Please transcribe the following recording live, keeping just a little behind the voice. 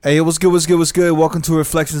Hey, what's good, what's good, what's good? Welcome to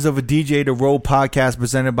Reflections of a DJ, the Road podcast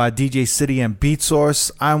presented by DJ City and Beat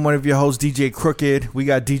Source. I'm one of your hosts, DJ Crooked. We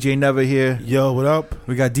got DJ Never here. Yo, what up?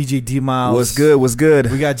 We got DJ D Miles. What's good, what's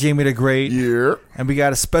good? We got Jamie the Great. Yeah. And we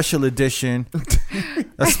got a special edition.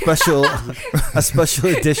 a special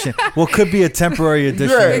edition. Well, could be a temporary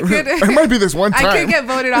edition. Yeah, it might be this one time. I could get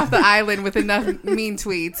voted off the island with enough mean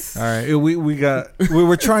tweets. All right,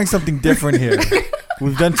 we're trying something different here.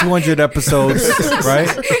 We've done 200 episodes, right?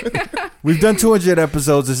 We've done 200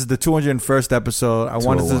 episodes. This is the 201st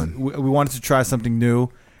episode. We wanted to try something new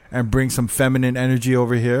and bring some feminine energy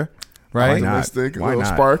over here, right? Why not?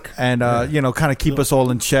 Spark. And, kind of keep us all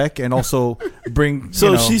in check and also bring,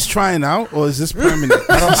 So she's trying out, or is this permanent?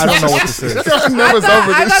 I don't know what this is. I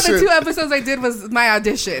thought the 2 episodes I did was my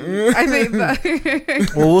audition. I think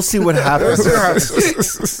that. Well, we'll see what happens.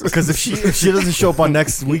 Because if she doesn't show up on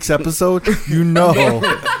next week's episode,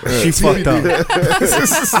 she fucked up.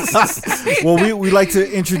 Well, we like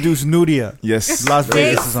to introduce Nudia. Yes. Las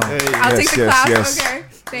Vegas is on. I'll take the class. Okay.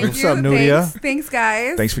 Thank What's you. up, Nudia? Thanks,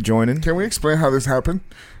 guys. Thanks for joining. Can we explain how this happened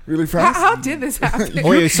really fast? How did this happen?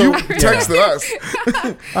 Oh, yeah, so Texted us.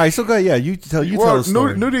 All right, so go. Yeah, you tell the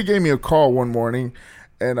story. Nudie gave me a call one morning,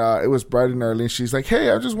 and it was bright and early. And she's like, "Hey,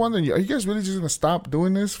 I was just wondering, are you guys really just gonna stop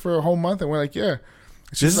doing this for a whole month?" And we're like, "Yeah."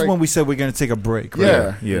 This is when we said we're going to take a break, right?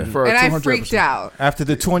 Yeah. Yeah. For And a I 200 freaked episode. out. After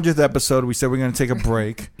the 200th episode, we said we're going to take a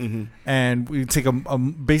break, and we take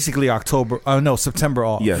basically September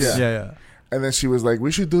off. Yes. Yeah. And then she was like,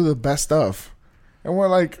 "We should do the best stuff." And we're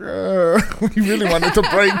like, we really wanted to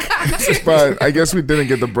break. But I guess we didn't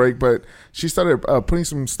get the break. But she started putting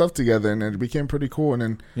some stuff together, and it became pretty cool.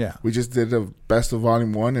 And then we just did the best of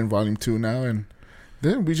Volume 1 and Volume 2 now. And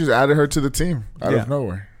then we just added her to the team out of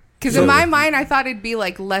nowhere. Because in my mind, I thought it'd be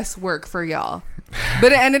like less work for y'all.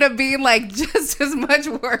 But it ended up being like just as much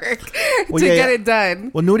work to get it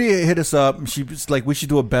done. Well, Nudia hit us up. She was like, we should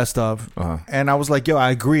do a best of. And I was like, yo,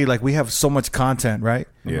 I agree. Like, we have so much content, right?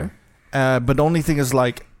 Yeah. But the only thing is,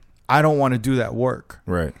 like, I don't want to do that work.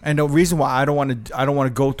 Right. And the reason why I don't want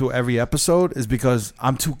to go through every episode is because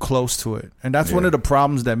I'm too close to it. And that's one of the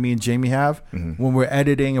problems that me and Jamie have when we're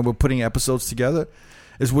editing and we're putting episodes together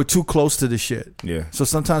is we're too close to the shit. Yeah. So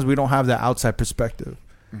sometimes we don't have that outside perspective.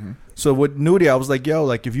 So with Nudie, I was like, yo,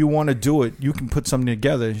 like, if you want to do it, you can put something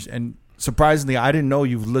together. And surprisingly, I didn't know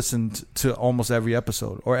you've listened to almost every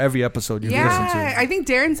episode or every episode you've listened to. I think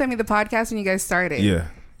Darren sent me the podcast when you guys started. Yeah.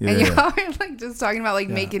 And y'all were like just talking about like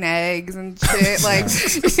making eggs and shit. Like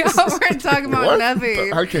y'all weren't talking about nothing.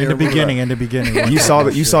 In the beginning. You saw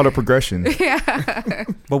the progression. Yeah.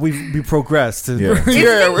 But we progressed. It's been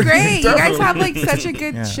great. You guys have like such a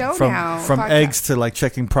good show now. From podcast. eggs to like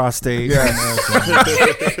checking prostate. Yeah.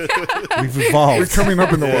 We've evolved. We're coming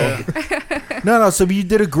up in the world. No. So you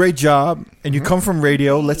did a great job, and you come from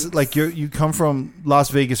radio. You come from Las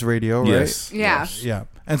Vegas radio, right? Yes. Yeah. Yeah.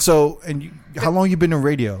 And so, how long you been in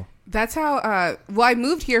radio? That's how. I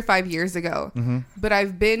moved here 5 years ago, but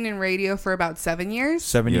I've been in radio for about 7 years.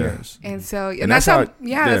 7 years. And so, And that's how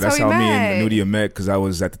we met. me and Nudia met, because I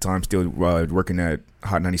was at the time still working at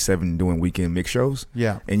Hot 97 doing weekend mix shows.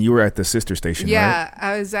 Yeah. And you were at the sister station, right? Yeah,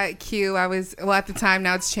 I was at Q. I was, at the time,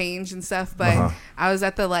 now it's changed and stuff, but I was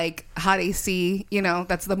at the like Hot AC,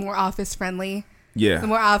 that's the more office friendly. Yeah. The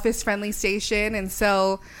more office friendly station. And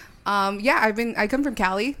so, I come from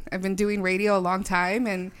Cali. I've been doing radio a long time,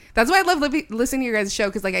 and that's why I love listening to your guys' show,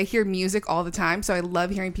 because like I hear music all the time, so I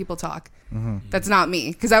love hearing people talk. That's not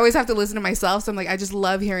me, because I always have to listen to myself, so I'm like, I just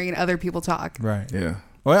love hearing other people talk. Right. Yeah.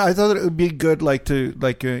 Well, I thought it would be good,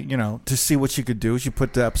 to see what she could do. She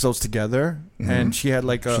put the episodes together, and she had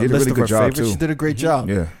like a list of her favorites. She did a great job.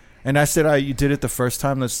 Yeah. And I said, you did it the first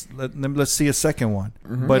time. Let's see a second one.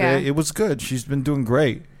 But it was good. She's been doing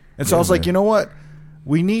great. And so I was like, you know what?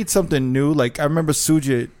 We need something new. Like, I remember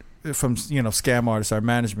Sujit from, Scam Artists, our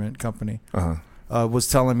management company, was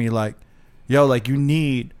telling me, like, yo, like, you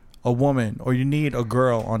need a woman or you need a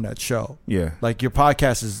girl on that show. Yeah. Like, your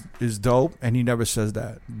podcast is dope. And he never says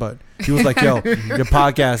that. But he was like, yo, your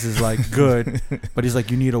podcast is, like, good. But he's like,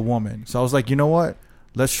 you need a woman. So I was like, you know what?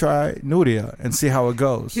 Let's try Nudia and see how it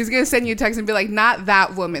goes. He's gonna send you a text and be like, "Not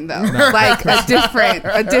that woman though, like a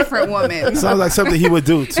different woman." Sounds like something he would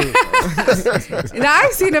do too. Now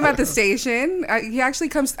I've seen him at the station. He actually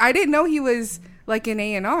comes. I didn't know he was like an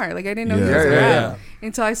A&R. Like I didn't know he was around.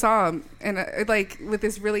 until I saw him, and like with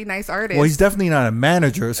this really nice artist. Well, he's definitely not a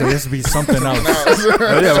manager, so he has to be something else. That's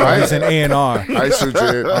right. He's an A&R. I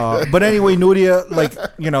suggest. But anyway, Nudia, like,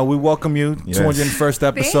 you know, we welcome you. Yes. 201st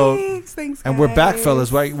episode. Thanks, And we're back, guys.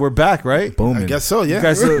 fellas, right? We're back, right? Booming. I guess so. Yeah, You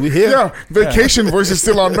guys are- we here. Yeah, vacation voice is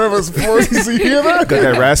still on nervous voice. You hear that? Got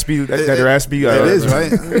that raspy. That raspy. It is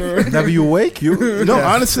right. Never you awake? You No,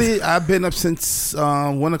 honestly, I've been up since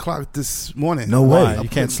 1 o'clock this morning. No Why? way. You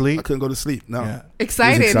can't I sleep? couldn't go to sleep. No. Yeah.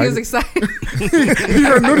 Excited. He was excited. He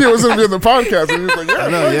heard Nudia was going to be on the podcast. And he was like, yeah. I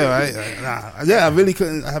know. Yeah. I really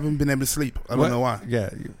couldn't. I haven't been able to sleep. I don't What? know why. Yeah.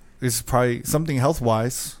 It's probably something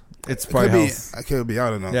health-wise. It's It probably could be. health. I could be. I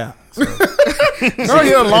don't know. Yeah. No, he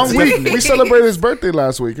had a long week. We celebrated his birthday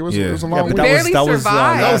last week. It was a Yeah, long but week. Barely that was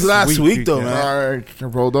survived. That was last week, though, yeah. man. All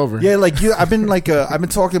right, rolled over. Yeah, like you, I've been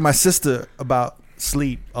talking to my sister about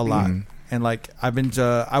sleep a lot, and like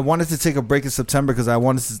I wanted to take a break in September because I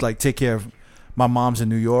wanted to like take care of my mom's in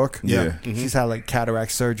New York. Yeah. She's had like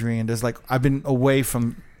cataract surgery, and there's like I've been away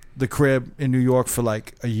from the crib in New York for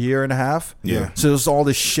like a year and a half. Yeah. So there's all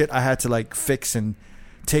this shit I had to like fix and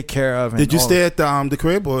take care of. And Did you all- stay at the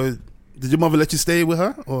crib, or did your mother let you stay with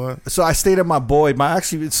her? Or So I stayed at my boy.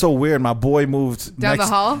 Actually, it's so weird. My boy moved Down the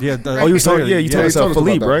hall? Yeah. Oh, you told literally, you told us told us about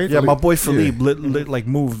Philippe, that. right? Yeah, my boy Yeah. Philippe like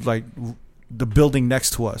moved like the building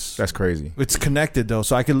next to us. That's crazy. It's connected though,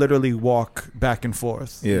 so I could literally walk back and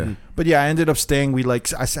forth. Yeah. But yeah, I ended up staying.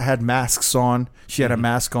 I had masks on. She had a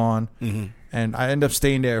mask on, Mm-hmm. and I ended up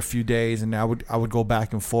staying there a few days. And I would go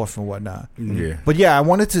back and forth and whatnot. Yeah. But yeah, I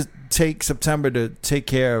wanted to take September to take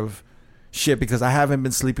care of shit because I haven't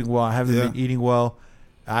been sleeping well. I haven't been eating well.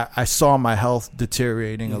 I saw my health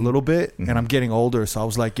deteriorating a little bit, and I'm getting older. So I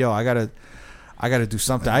was like, yo, I gotta do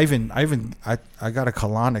something. I got a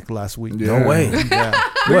colonic last week. Yeah. No way. Yeah.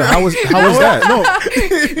 What? How was that?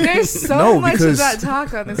 No, There's so No, much of because- that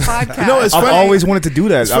talk on this podcast. No, it's I've funny. always wanted to do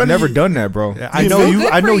that. It's I've funny. never done that, bro. Yeah, I know you.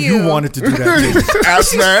 good I know for you you. wanted to do that too.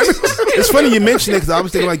 Ass man. It's funny you mentioned it because I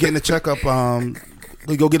was thinking about getting a checkup.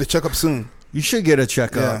 We go get a checkup soon. You should get a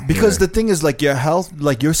checkup Yeah. because the thing is, like your health,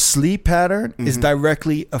 like your sleep pattern is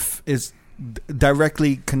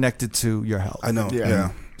directly connected to your health. I know. Yeah.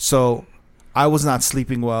 Yeah. So I was not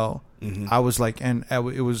sleeping well. I was like, and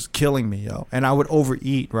it was killing me, yo. And I would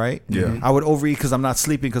overeat, right? Yeah. I would overeat because I'm not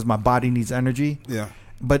sleeping because my body needs energy. Yeah.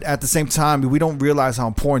 But at the same time, we don't realize how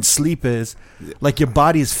important sleep is. Like your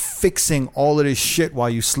body is fixing all of this shit while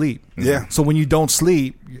you sleep. Yeah. So when you don't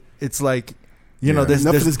sleep, it's like, you know, there's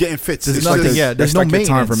Nothing is getting fixed. there's It's nothing. like Yeah, there's That's no like your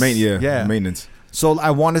time for maintenance. maintenance. Yeah. Maintenance. So I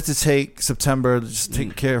wanted to take September, just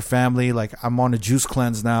take care of family. Like I'm on a juice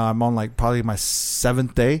cleanse now. I'm on like probably my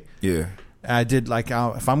 7th day. Yeah. I did like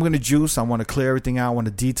if I'm gonna juice, I want to clear everything out. I want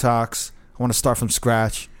to detox. I want to start from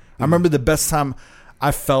scratch. I remember the best time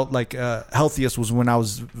I felt like healthiest was when I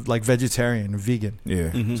was like vegetarian or vegan.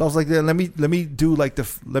 Yeah. So I was like, yeah, let me do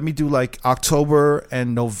like October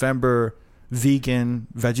and November vegan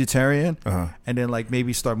vegetarian, and then like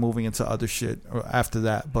maybe start moving into other shit after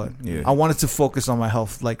that. But Yeah. I wanted to focus on my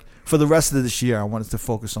health. Like for the rest of this year, I wanted to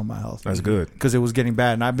focus on my health. That's good. Because it was getting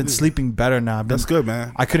bad, and I've been sleeping better now. That's good,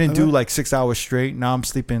 man. I couldn't do like 6 hours straight. Now I'm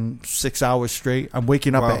sleeping 6 hours straight. I'm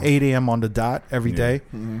waking up Wow. at 8 a.m. on the dot every Yeah. day.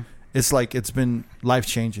 It's like it's been life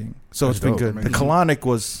changing. So That's it's been dope, good. The colonic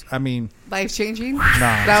was, I mean, Life changing. nah.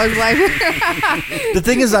 That was life. The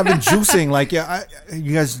thing is, I've been juicing. Like, yeah,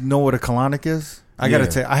 you guys know what a colonic is? I gotta Yeah.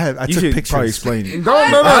 tell you, I You took should pictures. probably explain it. No.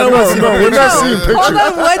 We're not seeing Hold pictures.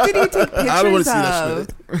 on, what did he take I don't want pictures to see that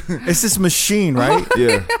of? shit. It's this machine, right?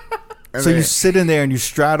 Yeah. And So you then- sit in there and you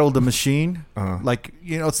straddle the machine. Uh-huh. Like,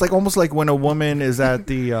 you know, it's like almost like when a woman is at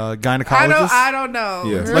the gynecologist. I don't know.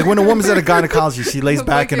 Yeah. Like when a woman's at a gynecologist, she lays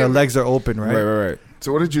back and her Like legs are open, right? Right.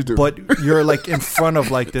 So what did you do? But you're like in front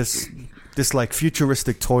of like this like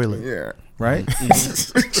futuristic toilet, yeah. right?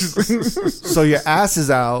 So your ass is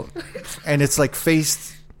out and it's like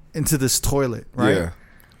faced into this toilet, right? Yeah.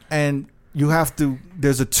 And you have to,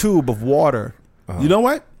 there's a tube of water You know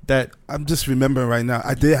what? that I'm just remembering right now.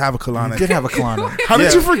 I did have a you colonic. did have a colonic. How did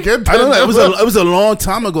Yeah. you forget that? I don't know. It was a long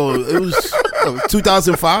time ago. It was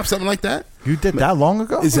 2005, something like that. You did that long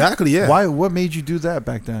ago? Exactly. Yeah. Why? What made you do that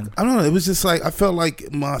back then? I don't know. It was just like I felt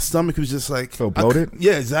like my stomach was just like Felt bloated?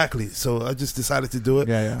 Yeah, exactly. So I just decided to do it.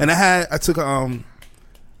 Yeah. And I took I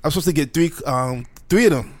was supposed to get three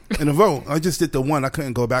of them in a row. I just did the one. I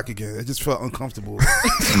couldn't go back again. I just felt uncomfortable.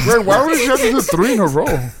 Wait, why would you have to do 3 in a row?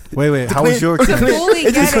 Wait. How was your To experience? fully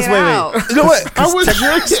It's just get it 'cause, out. You know what? How was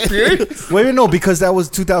your experience? Wait, no, because that was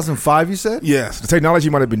 2005. You said? Yes. The technology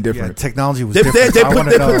might have been Yeah, different. technology was They different. I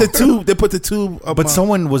wanna know. put the tube up But my-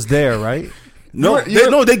 someone was there, right? No, You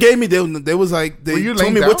were- they gave me. They was like they Were you told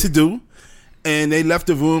laying me down? what to do, and they left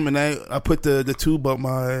the room, and I put the tube up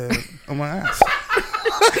my on my ass.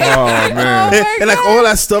 Oh man. And like all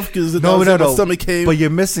that stuff because No. my stomach came. But you're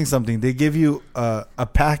missing something. They give you a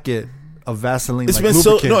packet of Vaseline. It's like been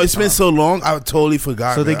lubricant. it's been so long. I totally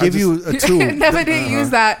forgot. So they man. give you a tube. Never did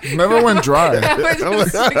use that. Never went dry. Never just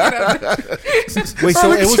stick it up. Wait,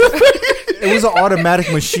 so it was an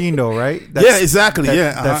automatic machine though, right? Yeah, exactly.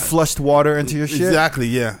 That, that flushed water into your shit. Exactly.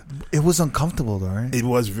 Yeah. It was uncomfortable though, right? It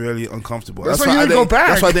was really uncomfortable. That's why you didn't go back.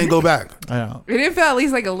 That's why I didn't go back. I know. It didn't feel at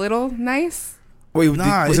least like a little nice. Wait,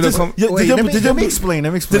 Nah, was it it just- uncom- Yeah, Wait, did let me explain.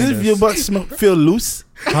 Let me explain. Did your butt feel loose?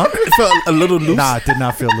 Huh? It felt a little loose. Nah, it did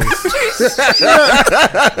not feel loose.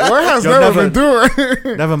 What has Yo, never been doing?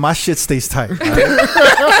 Never. My shit stays tight. All right?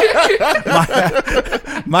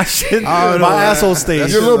 my shit. I don't know, My man. asshole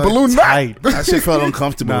stays Your little balloon nut. tight. That shit felt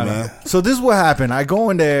uncomfortable, Nah, man. nah. So this is what happened. I go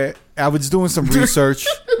in there. I was doing some research.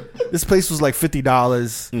 This place was like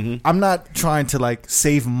 $50. I'm not trying to like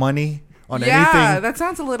save money on Yeah, anything that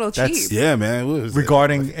sounds a little That's- cheap. Yeah, man. What was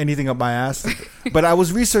regarding anything up my ass. But I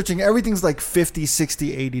was researching. Everything's like $50,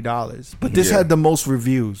 $60, $80. But this Yeah. had the most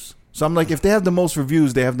reviews. So I'm like, if they have the most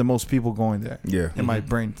reviews, they have the most people going there. Yeah. In my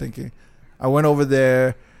brain thinking. I went over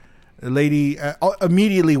there. The lady,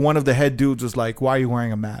 immediately one of the head dudes was like, why are you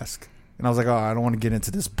wearing a mask? And I was like, oh, I don't want to get into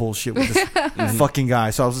this bullshit with this fucking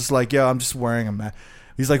guy. So I was just like, yeah, I'm just wearing a mask.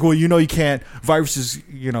 He's like, well, you know, you can't. Viruses,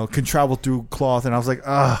 you know, can travel through cloth. And I was like,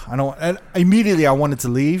 I don't. And immediately I wanted to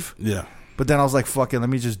leave. Yeah. But then I was like, fuck it, let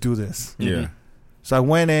me just do this. Yeah. So I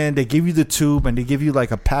went in. They give you the tube and they give you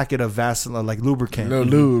like a packet of Vaseline, like lubricant.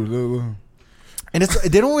 Lulu. And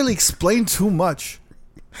they don't really explain too much.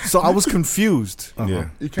 So I was confused Yeah.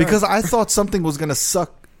 because I thought something was gonna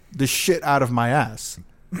suck the shit out of my ass.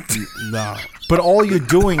 Nah. But all you're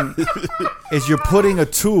doing is you're putting a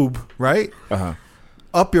tube, right, Uh-huh.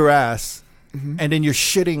 up your ass, and then you're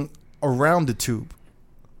shitting around the tube.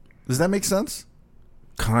 Does that make sense?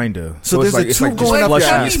 Kinda. So it's there's a it's tube just going up flushing,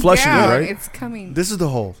 your it's ass. flushing down. it, right? It's coming. This is the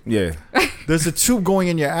hole. Yeah. There's a tube going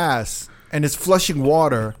in your ass, and it's flushing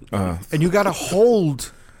water, Uh-huh. and you gotta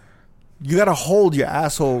hold your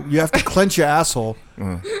asshole. You have to clench your asshole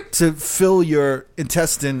to fill your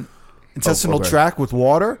intestinal okay. tract with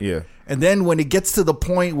water. Yeah. And then when it gets to the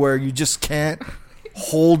point where you just can't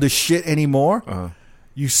hold the shit anymore,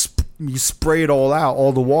 you spray it all out,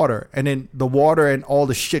 all the water, and then the water and all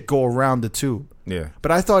the shit go around the tube. Yeah.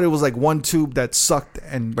 But I thought it was like one tube that sucked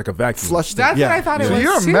and Like a vacuum. flushed That's it. what I thought it So was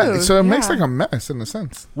you're a too. mess. So it makes Yeah. like a mess in a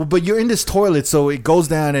sense. Well, but you're in this toilet, so it goes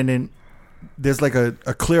down, and then there's like a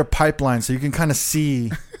clear pipeline, so you can kind of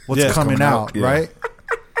see what's Yeah, it's coming coming out, out, yeah. right?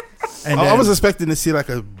 And I then- was expecting to see like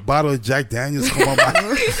a bottle of Jack Daniels come on by.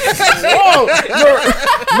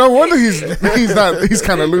 No wonder he's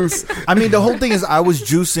kind of loose. I mean, the whole thing is I was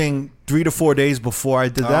juicing 3 to 4 days before I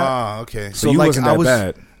did that. Ah, okay. So you wasn't that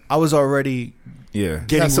bad. I was already Yeah.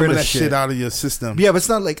 getting Got some rid of of that shit out of your system. Yeah, but it's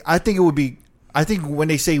not like I think when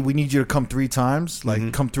they say we need you to come 3 times,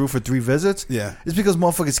 like come through for 3 visits, Yeah. it's because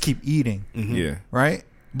motherfuckers keep eating, Yeah. right?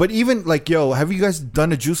 But even like, yo, have you guys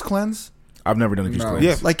done a juice cleanse? I've never done a juice No. cleanse.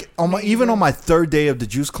 Yeah. Like on my 3rd day of the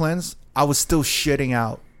juice cleanse, I was still shitting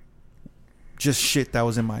out just shit that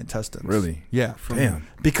was in my intestines. Really? Yeah. Damn.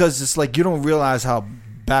 Because it's like you don't realize how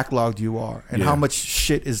backlogged you are and Yeah. how much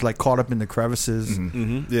shit is like caught up in the crevices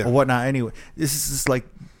Yeah. or whatnot. Anyway, this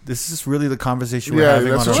is really the conversation we're Yeah,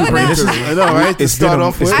 having that's on what our you bring Well, to no. it. I know, right? To It's start been a-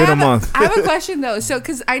 off with. it's been a month. I have a question though. So,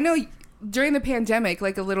 because I know during the pandemic,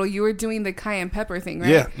 like a little, you were doing the cayenne pepper thing, right?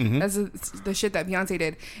 Yeah. That's the shit that Beyonce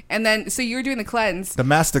did. And then, so you were doing the cleanse. the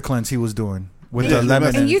master cleanse he was doing with Yeah, the the lemon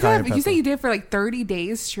master- and And you cayenne said pepper. you did it for like 30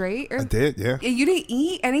 days straight? Or, I did, yeah. And you didn't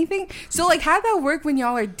eat anything? So, like, how'd that work when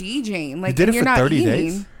y'all are DJing? Like, did when it you're for not 30 eating?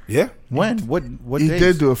 days? Yeah. When? What He days?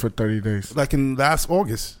 did do it for 30 days. Like in last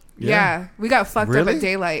August. Yeah. We got fucked up Really? at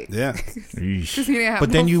daylight. Yeah. Yeesh. 'Cause we didn't have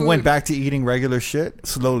But then no you food. went back to eating regular shit?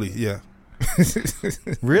 Slowly, yeah.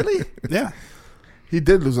 Really? Yeah. He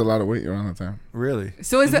did lose a lot of weight around that time. Really?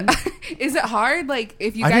 So is it is it hard? Like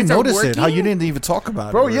if you I guys didn't are notice working? it. How you didn't even talk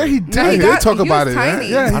about Bro, it? yeah, he did. No, he did got, talk he about was it, right? tiny.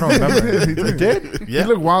 Yeah, I don't remember. You did? He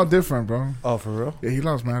looked wild different, bro. Oh, for real? Yeah, he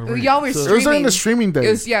lost mad weight. Y'all were It streaming. was during the streaming days. It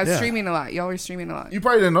was Yeah. streaming a lot. Y'all were streaming a lot. You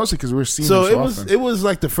probably didn't notice it because we were seeing So him so often. it was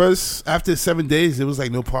like the first, after 7 days, it was like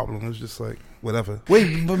no problem. It was just like, whatever.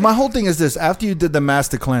 Wait, but my whole thing is this. After you did the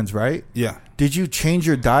master cleanse, right? Yeah. Did you change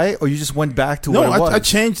your diet or you just went back to No, what it was? I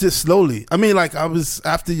changed it slowly. I mean, like, I was,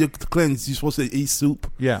 after your cleanse, you're supposed to eat soup,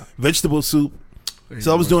 Yeah. vegetable soup.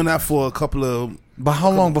 So I was doing that for a couple of, But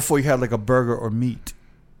how long before you had like a burger or meat?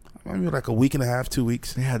 maybe like a week and a half, 2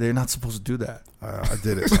 weeks. Yeah, they're not supposed to do that. I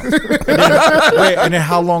did it. Wait, and then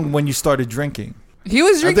how long when you started drinking? He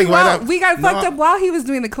was drinking think right while after- we got fucked up while he was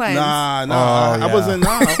doing the cleanse. Nah, Oh, I yeah. wasn't.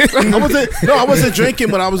 Nah, I wasn't. No, I wasn't drinking,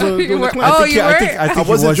 but I was doing You the were- cleanse. oh, I think, you I were? think, I think I he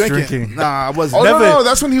wasn't was drinking. drinking. Nah, I wasn't. Oh, Never- no,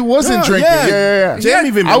 that's when he wasn't Yeah, drinking. yeah. Yeah. Jam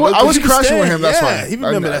even I remember, was 'cause he crashing with staying. him. That's Yeah, why. he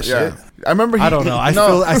remember that shit. I remember. I don't know. I I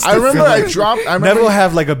still remember. feel I like dropped. I Never remember. will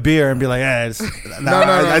have like a beer and be like, it's No.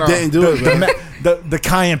 I didn't do it. the, Man. the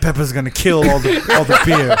cayenne pepper's gonna kill all the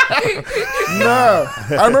beer. No,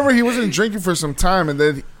 I remember he wasn't drinking for some time, and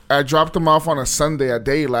then I dropped him off on a Sunday at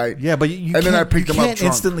daylight. Yeah, but you And then can't, I picked you him up can't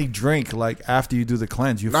drunk. instantly drink like after you do the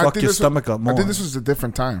cleanse. You No, I fuck think your this stomach up more. I think this was a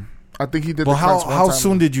different time. I think he did. well, the cleanse how one time.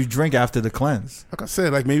 soon did you drink after the cleanse? Like I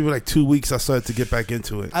said, like maybe like 2 weeks, I started to get back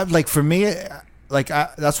into it. Like for me,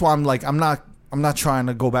 that's why I'm like I'm not trying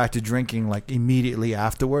to go back to drinking like immediately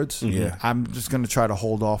afterwards. Yeah. I'm just gonna try to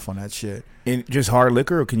hold off on that shit. And just hard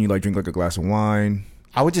liquor, or can you like drink like a glass of wine?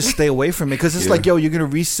 I would just stay away from it because it's Yeah. like, yo, you're gonna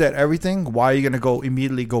reset everything. Why are you gonna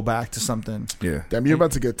immediately go back to something? Yeah. Damn, you're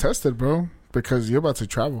about to get tested, bro, because you're about to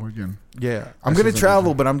travel again. Yeah, I'm That's gonna just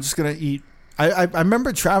travel, but I'm just gonna eat. I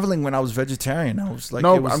remember traveling when I was vegetarian. I was like,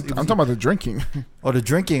 No, it was, I'm talking about the drinking. Oh, the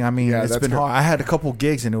drinking. I mean, Yeah, it's that's been good. hard. I had a couple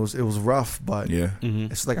gigs and it was rough, but Yeah.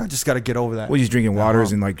 it's like I just got to get over that. What, you just drinking waters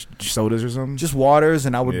Uh-huh. and like sodas or something? Just waters,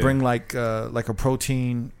 and I would Yeah. bring like a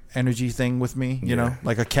protein energy thing with me, you know, Yeah.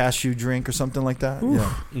 like a cashew drink or something like that.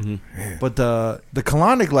 Yeah. Mhm. But the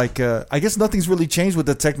colonic, like, I guess nothing's really changed with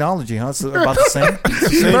the technology, huh? It's about the same.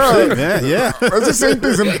 Same No. shit, man. Yeah. That's the same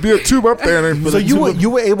thing. Some be a tube up there. And So you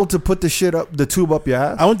were able to put the tube up your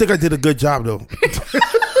ass? I don't think I did a good job though,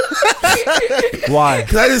 Why?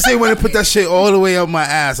 because I didn't say when to put that shit all the way up my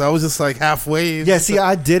ass. I was just like halfway. Yeah, see,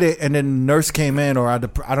 I did it, and then the nurse came in, or I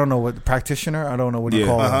don't know what, the practitioner, I don't know what you Yeah.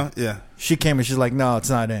 call her. Yeah. She came and she's like, no, it's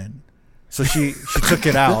not in. So she took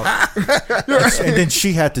it out, and then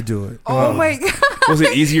she had to do it. Oh my god! Was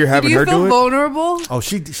it easier Did having you her feel do it? vulnerable? Oh,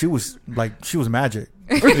 she was magic.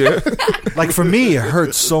 Yeah. Like for me, it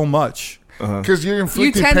hurt so much. because you're You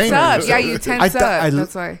inflicting tense pain. up. Yeah, you tense up.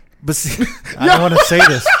 That's why. But see, I don't want to say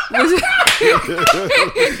this.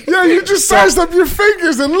 Yeah, you just sized up your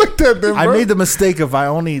fingers and looked at them. I bro. made the mistake of I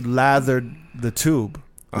only lathered the tube,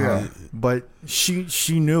 Yeah. but she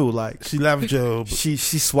knew, like She laughed, Joe. she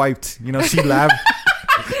swiped. You know, she laughed.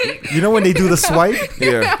 You know when they do the swipe?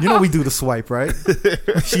 Yeah. You know we do the swipe, right?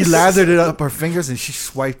 She lathered it up her fingers and she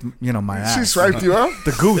swiped, my ass. She swiped you up.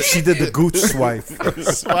 The gooch. She did the gooch swipe.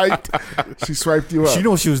 She swiped you up. She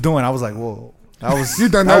knew what she was doing. I was like, whoa. That was You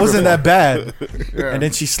done that that wasn't before. that bad. Yeah. And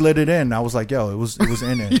then she slid it in. I was like, yo, it was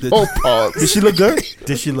in it. Oh, pause. Did she look good?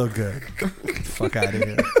 Did she look good? Fuck out of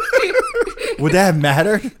here. Would that have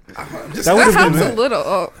mattered? That would That have helps been. a little.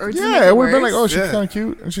 Or to make Yeah, it would have been like, worse. oh, she's Yeah. kind of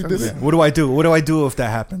cute, and she did it. What do I do? What do I do if that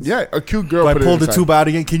happens? Yeah, a cute girl. Do I put it pull the inside. tube out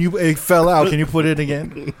again? It fell out. Can you put it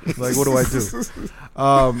again? Like, what do I do?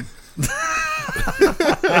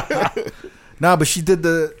 Nah, but she did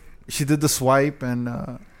the swipe, and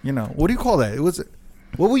what do you call that? It was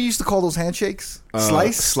what we used to call those handshakes.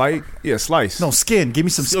 Slice. Yeah, slice. No, skin. Give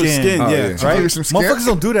me some skin. Skin, Oh, yeah. yeah. Right? Give you some skin? Motherfuckers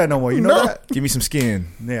don't do that no more. You know No. that? Give me some skin.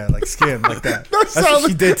 Yeah, like skin, like that. That That's what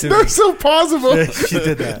she did to me. That's so possible. Yeah, she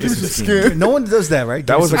did that. Give me some skin. No one does that, right?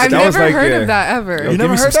 That was like- I've that was never like, heard yeah. of that ever. You Give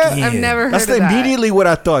never me some heard that? skin. I've never heard That's of that. immediately what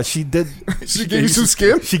I thought. She did. She gave you some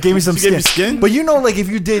skin. She gave me some She skin. gave you skin? But like if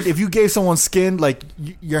you gave someone skin, like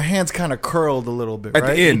your hands kind of curled a little bit At the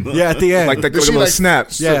right? end. Yeah, at the end. Like the Did she, little like, snap.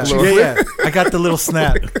 yeah, little yeah. I got the little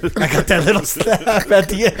snap. I got that little snap at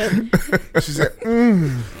the end. She said,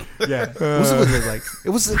 Yeah. What was it like? It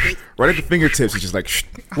was Right at the fingertips. It's just like, shh.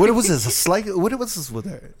 what was this? A slight? What was this with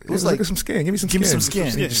her? It was Look like at some skin. Give me some give me skin. some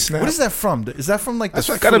skin. Just snap. What is that from? Is that from like That's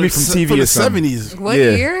the? like gotta from be the from se- TV from or the something. 70s. What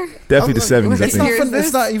Yeah. year? Definitely the 70s, I It's It's not think. Year from. is It's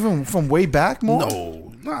this? not even from way back more.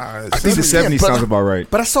 No, nah. I think the 70s but- sounds about right.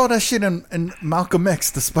 But I saw that shit in Malcolm X,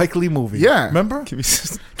 the Spike Lee movie. Yeah. Remember? Give me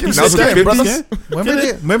some Give me That was some like skin, 50s?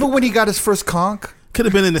 brother. Remember when he got his first conch? Could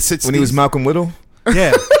have been in the 60s. When he was Malcolm Little?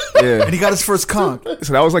 Yeah. Yeah. And he got his first conch.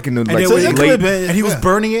 So that was like in the And, like it was- it late. could've been- and he was yeah.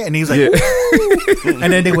 burning it, and he was like, Yeah. "Ooh."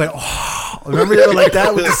 And then they went, oh. Remember they were like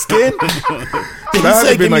that with the skin? Did That he had say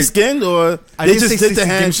been give me like- skin or I they didn't just say did the give me some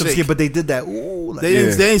handshake? skin, but they did that. Ooh, like, They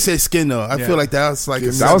Yeah. didn't say skin though. I Yeah. feel like that was like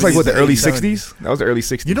That was like what the 70s, early 70s. 60s. That was the early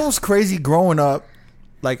 60s. You know what's crazy? Growing up,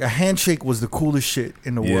 like a handshake was the coolest shit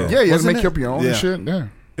in the Yeah. world. yeah, you had to wasn't make it? up your own Yeah. and shit. Yeah.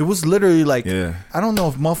 It was literally like, Yeah. I don't know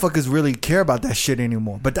if motherfuckers really care about that shit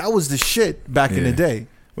anymore, but that was the shit back in the Yeah. day.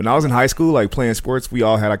 When I was in high school, like playing sports, we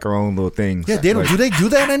all had like our own little things. Yeah, they don't. Like, Do they do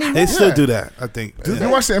that anymore? They still Yeah. do that. I think. You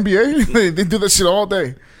watch the NBA? they do that shit all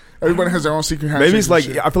day. Everybody has their own secret handshake. maybe it's like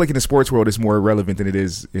and shit. I feel like in the sports world, it's more relevant than it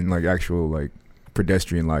is in like actual like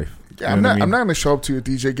pedestrian life. Yeah, I'm not gonna show up to your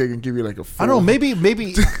DJ gig and give you like a. I don't know. Maybe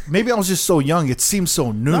I was just so young. It seems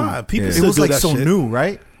so new. Nah, people It still was do like that so shit. new,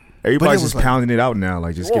 right? Everybody's was just like- pounding it out now,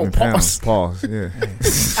 like just Whoa, giving pounds. pause. Pause. Yeah.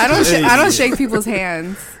 I don't shake people's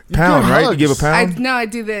hands. Pound, right? You give a I pound. no, I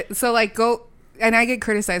do this. So like go, and I get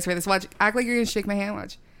criticized for this. Watch, act like you're gonna shake my hand.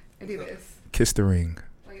 Watch, I do this. Kiss the ring.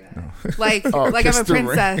 Like Oh, like I'm kiss a the ring.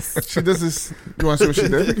 princess. She does this. You want to see what she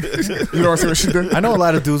did? You don't want to see what she did? I know a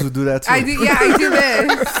lot of dudes who do that too. I do. Yeah, I do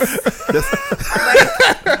this.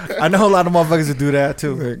 I know a lot of motherfuckers who do that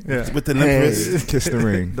too. Yeah. With the limp wrist. Kiss the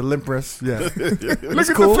ring. The limp wrist. Yeah. Look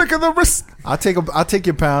at cool. the flick of the wrist. I'll take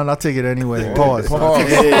your pound. I'll take it anyway. Pause.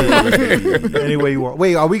 Pause. Any way you want.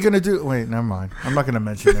 Wait, are we gonna do? Wait, never mind. I'm not gonna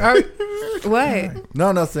mention that. What?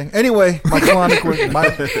 No, nothing. Anyway, my colonic went.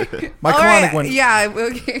 My All colonic right. went. Yeah.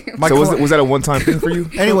 Okay. My So colon- was that a one-time thing for you?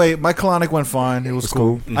 Anyway, my colonic went fine. It was It's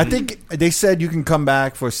cool. cool. I think they said you can come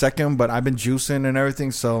back for a second, but I've been juicing and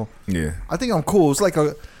everything, so Yeah. I think I'm cool. It's like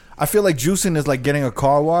I feel like juicing is like getting a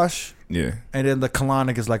car wash, Yeah. and then the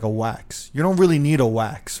colonic is like a wax. You don't really need a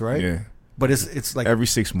wax, right? Yeah. But it's like Every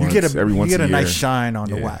 6 you months. get every you once get a year. nice shine on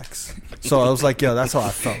the Yeah. wax. So I was like, yo, that's how I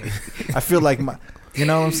felt. I feel like you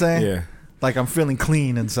know what I'm saying? Yeah. Like I'm feeling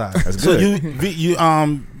clean inside. That's So good.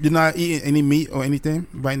 you're not eating any meat or anything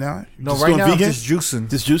right now? No, Just right doing now I'm vegan? just juicing.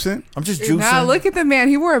 Just juicing? I'm just juicing. Now look at the man.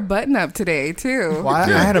 He wore a button up today too. Well, I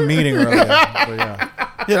had a meeting earlier. But yeah.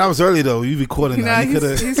 Yeah, that was early though. You recording You know, that? You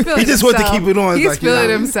coulda- he's feeling he just wanted to himself. keep it on. It's He's like, feeling you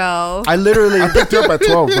know, himself. I literally Picked you up at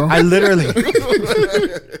 12, bro.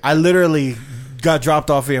 I literally got dropped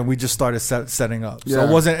off here and we just started setting up. So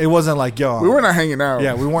Yeah. it wasn't like, yo. We were not hanging out.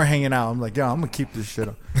 Yeah, we weren't hanging out. I'm like, yo, I'm gonna keep this shit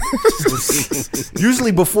up.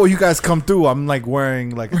 Usually before you guys come through, I'm like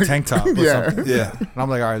wearing like a tank top or Yeah. something. Yeah. And I'm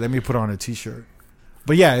like, all right, let me put on a t-shirt.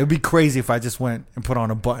 But yeah, it'd be crazy if I just went and put on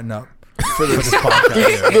a button up for this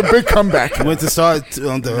podcast. The big comeback. Went to start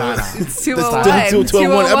on the It's the 201.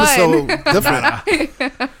 201 episode 201.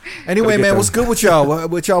 different. Anyway, Gotta get man, them. what's good with y'all?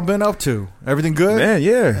 What y'all been up to? Everything good? Man,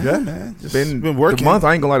 yeah. Yeah, man. Just Been working. The month,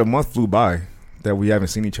 I ain't gonna lie, the month flew by that we haven't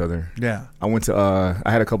seen each other. Yeah. I went to I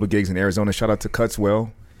had a couple of gigs in Arizona. Shout out to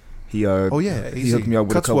Cutswell. He Oh yeah, he easy. hooked me up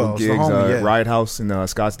with a couple of Cutswell's the gigs. homie, yeah. Riot House in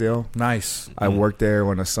Scottsdale. Nice. I worked there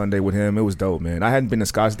on a Sunday with him. It was dope, man. I hadn't been to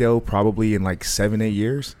Scottsdale probably in like 7-8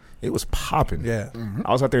 years. It was popping. Yeah.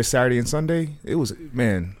 I was out there Saturday and Sunday. It was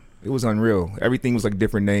unreal. Everything was like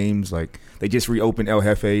different names. Like they just reopened El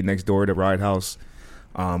Jefe next door to Riot House.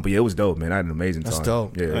 But yeah, it was dope, man. I had an amazing That's time.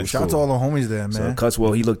 dope. Yeah, it was Shout out to cool. all the homies there, man. So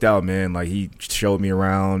Cutswell, he looked out, man. Like he showed me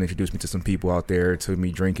around, introduced me to some people out there, took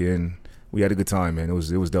me drinking. We had a good time, man. It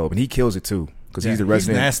was dope, and he kills it too because he's the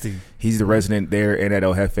resident. nasty. He's the resident there and at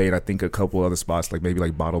El Jefe, and I think a couple other spots like maybe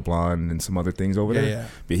like Bottle Blonde and some other things over Yeah, there. yeah.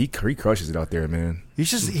 But he crushes it out there, man. He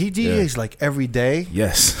DJs like every day,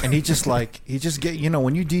 Yes. and he just get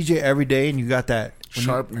when you DJ every day and you got that when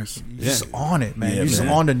Sharpness. you're just on it, man. Yeah, You're just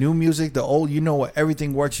man. on the new music, the old. You know what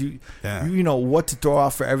everything works. You know what to throw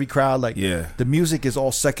out for every crowd. Like Yeah. the music is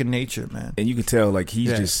all second nature, man. And you can tell like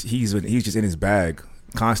he's Yeah. just in his bag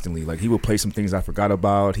constantly. Like he would play some things I forgot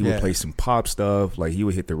about. He would Yeah. play some pop stuff. Like he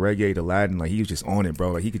would hit the reggae, the Latin. Like he was just on it,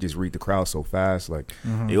 bro. Like he could just read the crowd so fast. Like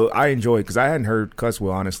I enjoy it because I hadn't heard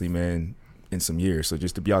Cutswell honestly, man, in some years. So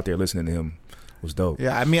just to be out there listening to him was dope.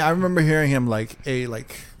 Yeah, I mean, I remember hearing him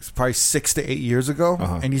it's probably 6 to 8 years ago,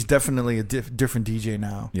 and he's definitely a different DJ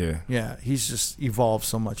now. Yeah. Yeah, he's just evolved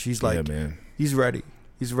so much. He's like, yeah, man. he's ready.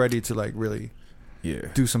 He's ready to like really Yeah.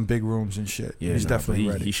 do some big rooms and shit. Yeah, he's definitely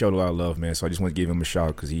but ready. He showed a lot of love, man. So I just want to give him a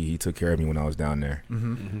shout because he took care of me when I was down there.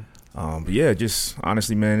 Mm-hmm. But yeah, just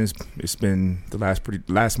honestly, man, it's been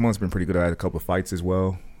last month's been pretty good. I had a couple of fights as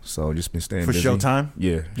well, so just been staying For busy. Showtime?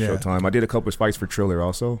 Yeah, Yeah. Showtime. I did a couple of fights for Triller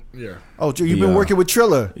also. Yeah. Oh, you've been working with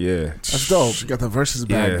Triller. Yeah, That's dope. She got the verses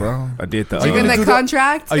back, yeah, bro. I did the. Even gonna do the the-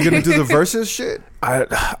 contract. Are you gonna do the versus shit?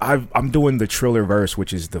 I'm doing the Triller verse,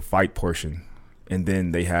 which is the fight portion, and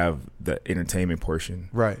then they have the entertainment portion.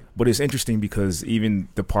 Right. But it's interesting because even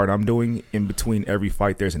the part I'm doing, in between every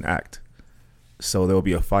fight, there's an act. So there'll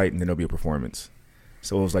be a fight and then there'll be a performance.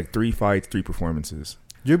 So it was like 3 fights, 3 performances.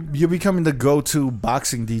 You're becoming the go-to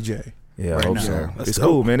boxing DJ. Yeah, Right I hope now. so. That's It's dope.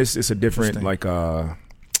 cool, man. It's a different Interesting.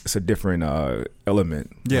 it's a different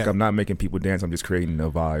element. Yeah. Like I'm not making people dance. I'm just creating a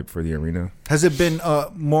vibe for the arena. Has it been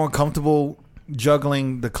more comfortable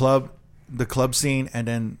juggling the club scene and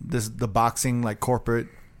then the boxing like corporate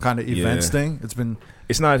kind of events Yeah. thing?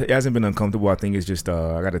 It hasn't been uncomfortable. I think it's just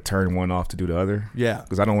I got to turn one off to do the other. Yeah.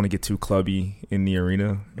 Because I don't want to get too clubby in the arena,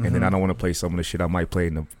 and Mm-hmm. then I don't want to play some of the shit I might play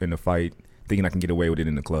in the fight, thinking I can get away with it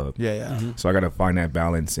in the club. Yeah, yeah. So I got to find that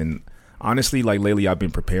balance. And honestly, like lately, I've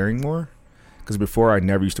been preparing more because before I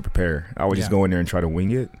never used to prepare. I would just Yeah. go in there and try to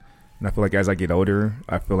wing it. And I feel like as I get older,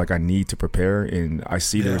 I feel like I need to prepare, and I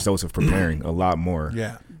see the results of preparing a lot more.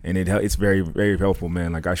 Yeah. And it's very, very helpful,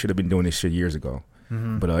 man. Like I should have been doing this shit years ago.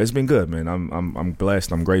 But it's been good, man. I'm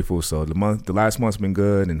blessed. I'm grateful. So the last month's been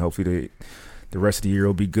good, and hopefully the rest of the year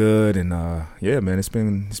will be good. And yeah, man, it's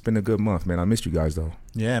been a good month, man. I missed you guys though.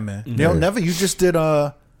 Yeah, man. Never. You just did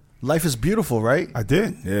Life is Beautiful, right? I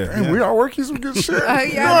did. Yeah. And we are working some good shit.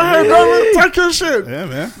 Yeah. Go ahead, brother. Talk your shit. Yeah,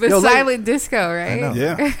 man. The silent disco, right? I know.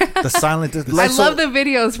 Yeah. The silent. I love the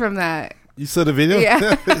videos from that. You saw the video?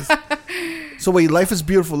 Yeah. So wait, Life is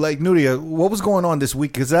Beautiful. Like Nuria, what was going on this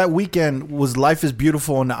week? Because that weekend was Life is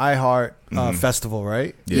Beautiful on the iHeart Festival,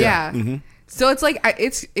 right? Yeah. Mm-hmm. So it's like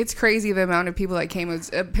it's crazy the amount of people that came. It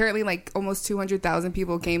was apparently like almost 200,000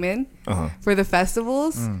 people came in for the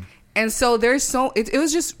festivals, and so there's it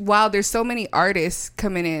was just wild. There's so many artists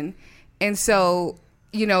coming in, and so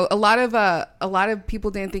a lot of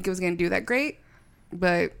people didn't think it was going to do that great,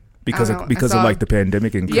 but Because of like the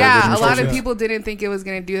pandemic and COVID yeah, and a lot of stuff. people didn't think it was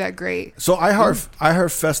going to do that great. So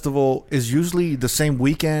iHeart Festival is usually the same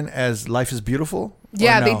weekend as Life is Beautiful.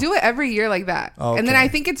 Yeah, no? they do it every year like that, Oh, and then okay. I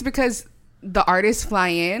think it's because the artists fly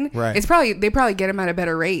in. Right. They probably get them at a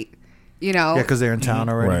better rate, Yeah, because they're in town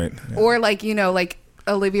already. Right. Yeah. Or like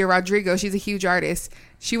Olivia Rodrigo, she's a huge artist.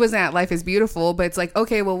 She wasn't at Life is Beautiful, but it's like,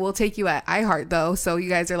 okay, well, we'll take you at iHeart though. So you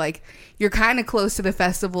guys are like, you're kind of close to the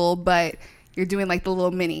festival, but you're doing like the little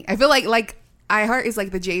mini. I feel like iHeart is like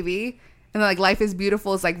the JV, and like Life is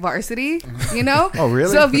Beautiful is like varsity, Oh,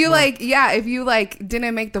 really? So if you if you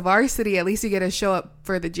didn't make the varsity, at least you get to show up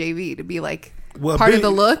for the JV to be like part of the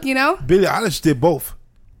look, Billie Eilish did both.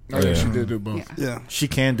 Oh, yeah, she did do both. Yeah. She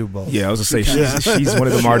can do both. Yeah, I was gonna say she's one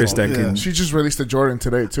of them artists that can. She just released a Jordan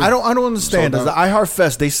today too. I don't understand. Sold Does the iHeart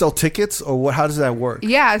Fest, they sell tickets, or what? How does that work?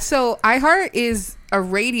 Yeah, so iHeart is a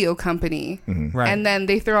radio company, Right. and then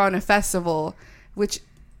they throw on a festival, which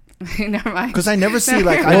never mind. Because I never see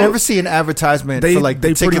I never see an advertisement They- for like the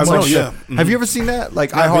they pretty tickets. much- on yeah. Have you ever seen that?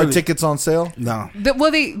 Like Not iHeart really. tickets on sale? No.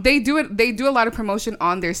 They do it. They do a lot of promotion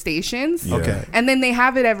on their stations. Yeah. Okay. And then they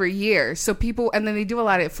have it every year, so and then they do a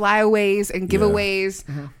lot of flyaways and giveaways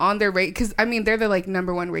on their rate. Because I mean, they're the like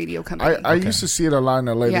number one radio company. I used to see it a lot in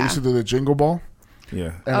LA. They Yeah. used to do the Jingle Ball.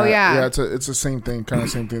 Yeah. And yeah. it's the same thing, kind of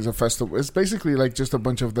same thing as a festival. It's basically like just a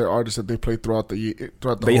bunch of their artists that they play throughout the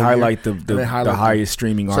They whole highlight year. the And they highlight highest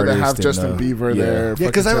streaming So artists. they have and, Justin Bieber there. Yeah,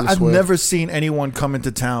 because fucking Taylor I've Swift. never seen anyone come into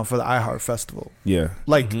town for the iHeart Festival. Yeah.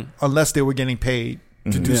 Like, unless they were getting paid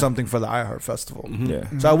to do Yeah. something for the iHeart Festival. Yeah.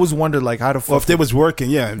 So I always wondered, like, how the fuck. Well, if they was working,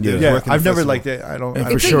 yeah. They was yeah, working I've the never festival. like that. I don't. And I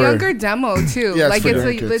for It's sure. a younger demo too. Yeah, it's like for young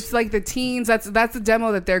it's kids. like the teens. That's the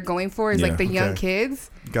demo that they're going for. Is Yeah. like the young Okay. kids.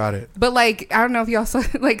 got it. But like I don't know if y'all saw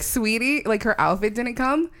like Sweetie, like her outfit didn't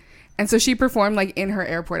come, and so she performed like in her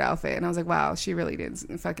airport outfit, and I was like, wow, she really didn't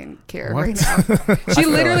fucking care What? right now. She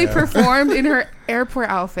literally performed in her airport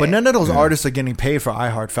outfit. But none of those artists are getting paid for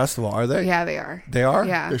iHeart Festival, are they? yeah, they are. They are.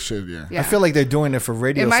 Yeah, They should, yeah. yeah. I feel like they're doing it for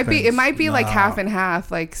radio. it might be. spins. It might be like Nah. half and half.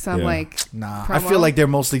 Like some Yeah. like. Nah, promo. I feel like they're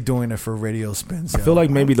mostly doing it for radio spins. I feel like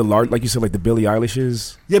maybe like you said, like the Billie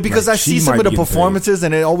Eilish's. Yeah, because like, I see she some might of the be getting paid. performances,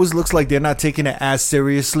 and it always looks like they're not taking it as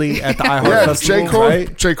seriously at the iHeart Yeah, Festival,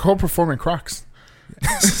 right? J. Cole performing Crocs.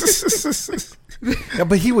 Yeah,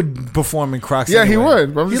 but he would perform in Crocs. Yeah, he anyway.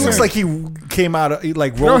 would, but I'm He just looks saying. like he came out of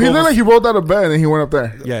like No, rolled he over. looked like he rolled out of bed and he went up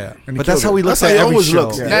there. Yeah, And he but that's killed how he it. looks That's at how he every always show.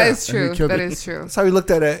 looks. Yeah. That is and he true. killed That it. is true. That's how he looked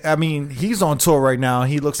at it. I mean, he's on tour right now.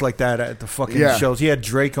 He looks like that at the fucking Yeah. shows. He had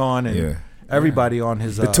Drake on and Yeah. everybody on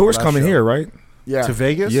his. The tour's last coming show. here, right? Yeah. to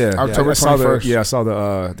Vegas. Yeah. October I saw 21st. I saw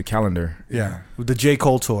the calendar. Yeah, with the J.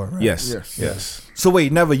 Cole tour. Right? Yes. Yes. Yes. So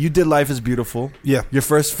wait, Never, you did Life is Beautiful. Yeah. Your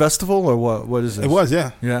first festival or what? What is it? It was,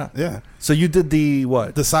 yeah. Yeah. Yeah. So you did the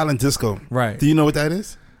what? The silent disco. Right. Do you know what that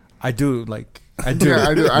is? I do like. I do. Yeah,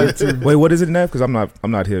 I do. Wait, what is it, Nev? Because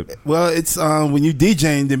I'm not hip. Well, it's when you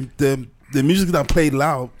DJing, the music that played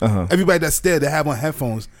loud, everybody that's there, they have on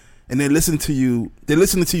headphones and they listen to you. They're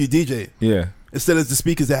listening to you DJ Yeah. instead of the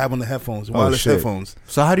speakers they have on the headphones, wireless shit. headphones.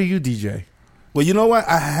 So how do you DJ? Well, you know what?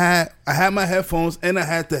 I had my headphones and I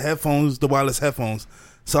had the wireless headphones.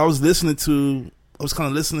 So I was kind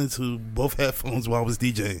of listening to both headphones while I was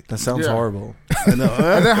DJing. That sounds Yeah. horrible. I know.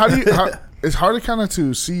 And then it's hard to kind of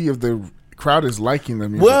to see if the crowd is liking the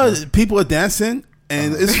music. Well, people are dancing,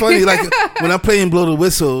 and it's funny. Like when I'm playing "Blow the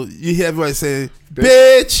Whistle," you hear everybody say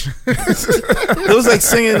 "bitch." It was like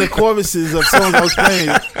singing the choruses of songs I was playing.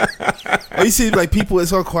 Or you see, like people,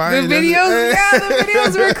 it's all The quiet. videos, the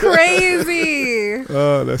videos were crazy.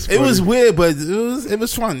 Oh, that's It was weird, but it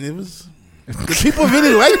was fun. It was. The people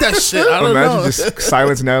really like that shit. I don't Imagine know. just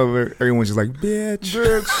silence now. Where everyone's just like, bitch.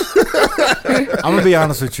 I'm gonna be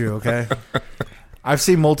honest with you, okay? I've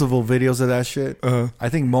seen multiple videos of that shit. Uh-huh. I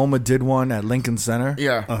think MoMA did one at Lincoln Center.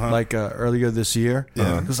 Yeah. Like earlier this year.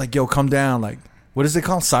 Yeah. It was like, yo, come down. Like, what is it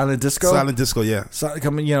called? Silent disco? Silent disco, yeah. So,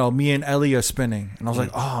 me and Ellie are spinning. And I was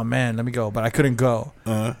like, oh, man, let me go. But I couldn't go.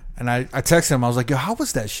 Uh-huh. And I texted him. I was like, yo, how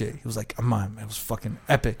was that shit? He was like, it was fucking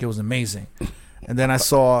epic. It was amazing. And then I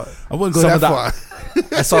saw I wouldn't go that far.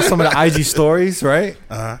 I saw some of the IG stories, right?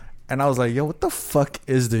 Uh-huh. And I was like, yo, what the fuck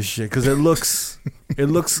is this shit? Because it looks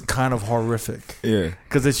kind of horrific. Yeah.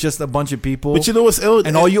 Because it's just a bunch of people. But you know what's ill?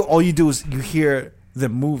 And all you do is you hear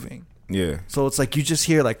them moving. Yeah. So it's like you just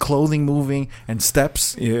hear like clothing moving and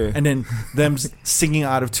steps. Yeah. And then them singing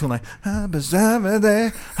out of tune like No,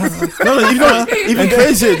 you know, even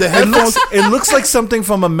crazier. The headphones. it looks like something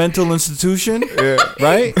from a mental institution. Yeah.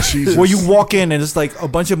 Right? Jesus. Where you walk in and it's like a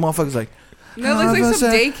bunch of motherfuckers like No, it looks like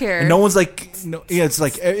some daycare. and no one's like it's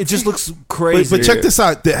like it just looks crazy. But check this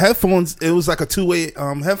out. The headphones, it was like a two-way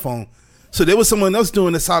headphone. So there was someone else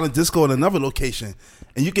doing the silent disco in another location,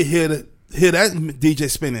 and you could hear that DJ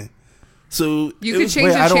spinning. So You it could was- change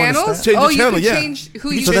Wait, the I don't channels. understand. Change the You channel, could yeah. change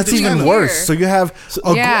who you So that's could even hear. worse. So you have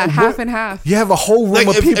half and half. You have a whole room like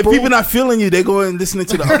of if people. not feeling you, they go and listening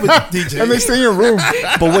to the other DJ. And they stay in your room.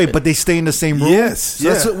 But they stay in the same room. Yes, So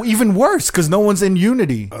that's even worse because no one's in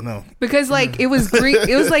unity. Oh no, Because like it was green.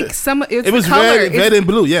 It was like it was the color. red and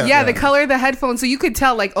blue. Yeah, Yeah, the color of the headphones, so you could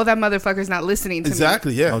tell like, oh, that motherfucker's not listening to me.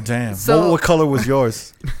 exactly. Yeah. Oh damn! So- what color was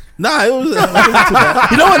yours? Nah, it was. It wasn't too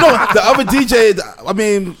bad. You know what? No, the other DJ. I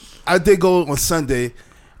mean, I did go on Sunday,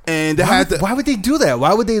 and they had. Why would they do that?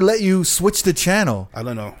 Why would they let you switch the channel? I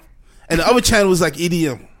don't know. And the other channel was like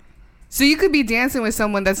EDM. So you could be dancing with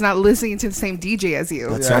someone that's not listening to the same DJ as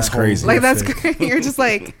you. That's crazy. Like that's crazy. You're just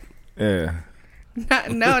like, Yeah.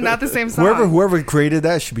 not the same song. Whoever created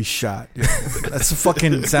that should be shot. Yeah. That's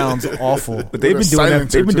fucking sounds awful. But they've been doing that.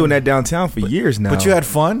 silencer, They've been too. doing that downtown for years now. But you had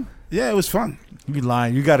fun. Yeah, it was fun. You be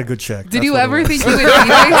lying. You got a good check. Did That's you what it ever was. think you would DJ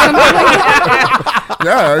something like that?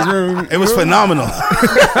 Yeah, I mean, It was phenomenal.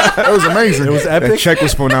 that was amazing. It was that epic. check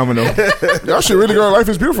was phenomenal. Y'all should really go to Life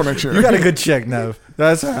is Beautiful next year. You got a good check, Nev.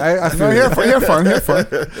 That's I feel. No, he had it. fun. He had fun.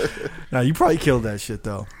 Nah, you probably killed that shit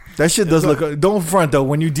though. That shit does look. Don't front though.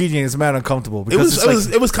 When you DJing, it's mad uncomfortable. It Because was.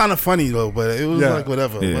 it's It was kind of funny though, but it was Yeah. like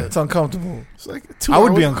whatever. Yeah. But it's uncomfortable. it's like 2 I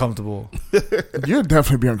would be hours. uncomfortable. You'd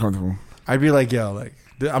definitely be uncomfortable. I'd be like, yo, like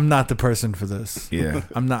I'm not the person for this. Yeah.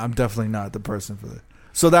 I'm definitely not the person for this.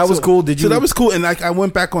 So that was cool. Did you? So that was cool, and like I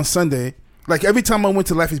went back on Sunday. Like every time I went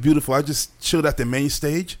to Life is Beautiful, I just chilled at the main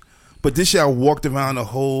stage. But this year I walked around the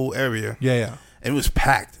whole area. Yeah. And it was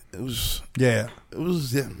packed. It was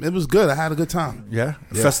good. I had a good time. Yeah.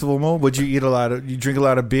 Yeah. Festival mode. Would you eat a lot of? You drink a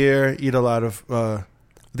lot of beer. Eat a lot of.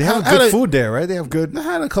 They have I had good a- food there, right? They have good. I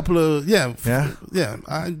had a couple of Yeah.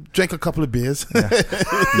 I drank a couple of beers.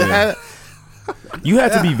 Yeah. You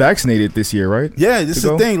had to be vaccinated this year, right? Yeah, this is To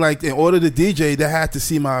the go? thing. Like in order to DJ, they had to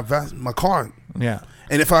see my card, Yeah.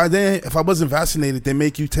 and if I wasn't vaccinated, they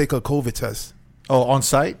make you take a COVID test. Oh, on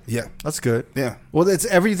site. Yeah, That's good. yeah. Well, it's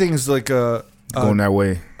everything's like Going that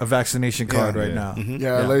way. a vaccination card right Yeah. now. Mhm.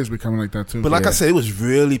 Yeah, Yeah. LA's becoming like that too. But like Yeah. I said, it was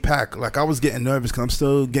really packed. Like I was getting nervous because I'm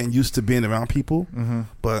still getting used to being around people. Mm-hmm.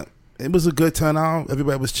 But it was a good turnout.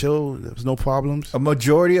 Everybody was chill. There was no problems. A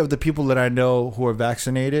majority of the people that I know who are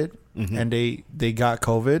vaccinated Mhm. and they got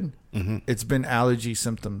COVID, Mm-hmm. it's been allergy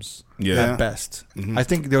symptoms Yeah. at best. Mhm. I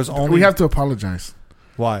think there's only we have to apologize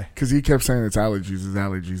why because he kept saying it's allergies,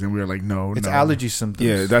 and we were like, no, it's no. allergy symptoms.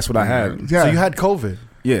 Yeah, that's what I had. Yeah, So you had COVID.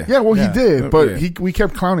 Yeah. yeah. Well, Yeah. he did, but Yeah. we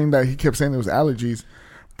kept clowning that he kept saying it was allergies,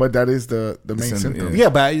 but that is the main Symptom, symptom. Yeah,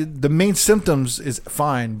 but the main symptoms is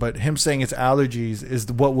fine, but him saying it's allergies is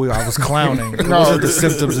what I was clowning. It No. wasn't the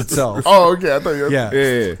symptoms itself. Oh, okay. I thought you. Yeah.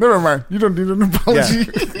 Yeah. Never mind. You don't need an apology.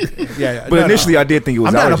 Yeah. But initially, I did think it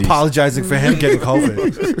was I'm not allergies. apologizing for him getting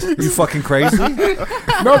COVID. You fucking crazy?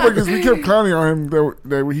 No, because we kept clowning on him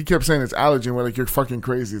that he kept saying it's allergy, and we're like, you're fucking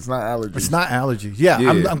crazy. It's not allergy. It's not allergies. Yeah,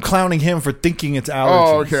 Yeah. I'm clowning him for thinking it's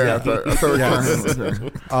allergies. Oh, okay. Yeah. I thought it was Yeah. clowning him.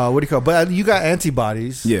 Okay. What do you call it? But you got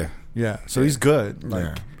antibodies. Yeah. Yeah. So he's good. Like,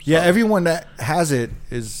 Yeah. yeah, everyone that has it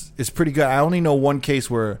is pretty good. I only know one case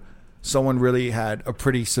where someone really had a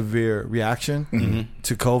pretty severe reaction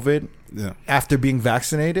to COVID Yeah, after being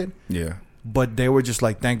vaccinated. Yeah. But they were just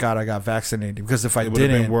like, thank God I got vaccinated, because if I it would have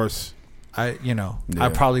didn't, been worse. I Yeah.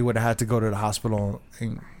 probably would have had to go to the hospital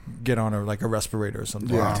and get on a respirator or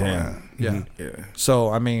something. Wow. Damn. Yeah. Yeah. So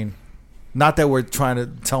I mean, not that we're trying to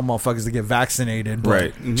tell motherfuckers to get vaccinated, but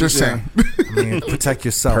Right. Just Yeah. saying. I mean, protect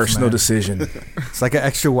yourself. Personal man. decision. It's like an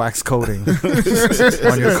extra wax coating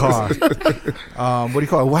on your car. What do you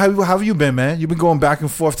call it? How have you been, man? You've been going back and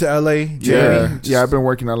forth to LA, Jamie? Yeah, I've been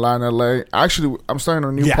working a lot in LA. Actually, I'm starting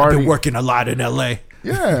a new Yeah, I've party. been working a lot in LA.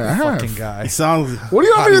 Yeah, I have. Fucking guy. He sounds. What do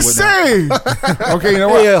you want me to say? Okay, you know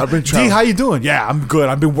what? Hey, I've been D, trying. how you doing? Yeah, I'm good.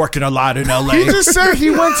 I've been working a lot in LA. He just said he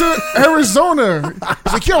went to Arizona.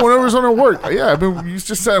 He's like, yeah, I went to Arizona to work. Yeah, you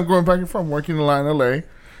just said I'm going back and forth. I'm working a lot in LA.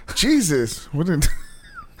 Jesus. What did...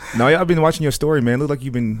 No, yeah, I've been watching your story, man. Look like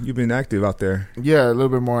you've been active out there. Yeah, a little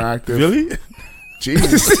bit more active. Really?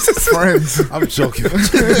 Jesus. Friends. I'm joking.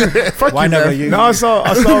 Fuck Why you, never man. you? No, I saw.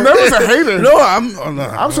 Never's a hater. No, I'm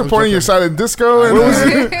I'm supporting your side of disco.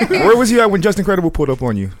 And, Where was you at when Justin Credible pulled up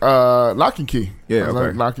on you? Lock and Key. Yeah,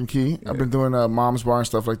 okay. Lock and Key. I've been doing Mom's Bar and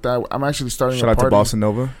stuff like that. I'm actually starting Shout a out party. to Bossa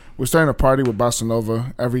Nova. We're starting a party with Bossa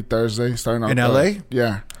Nova every Thursday. Starting In LA?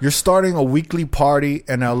 Yeah. You're starting a weekly party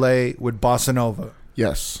in LA with Bossa Nova.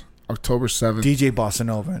 Yes. October 7th. DJ Bossa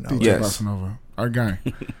Nova in LA. DJ Yes. Bossa Nova. Our guy.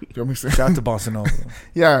 You want me to say? Shout out to Bossa Nova.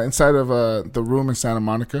 Yeah, inside of the room in Santa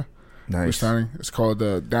Monica. We're Nice. starting. It's called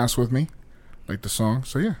Dance With Me, like the song.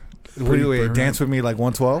 So yeah. Wait, dance with me like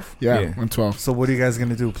 112? Yeah, Yeah. 112. So what are you guys going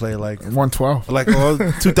to do? Play like 112. like all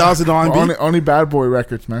 2000 R&B. Only Bad Boy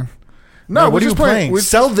records, man. No, what we're are you just playing? We-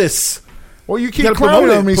 Sell this. Well, you keep gotta clowning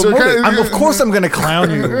promote on me. it, So promote it. Of course I'm going to clown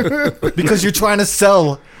you because you're trying to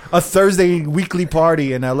sell a Thursday weekly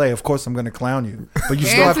party in LA. Of course I'm going to clown you. But you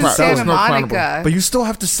still have Dance to in sell Santa it. no Monica. But you still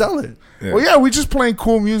have to sell it. Yeah. Well, yeah, we just playing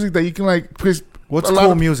cool music that you can like. What's a lot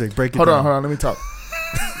cool of- music? Break it Hold down. on. Let me talk.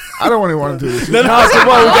 I don't really want to do this. No, come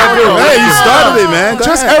on, we got to do it. Hey, you started it, man.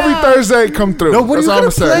 Just every Thursday, come through. No, what are That's you all I'm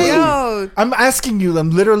gonna saying. play? Yo, I'm asking you.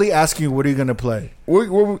 I'm literally asking you. What are you going to play?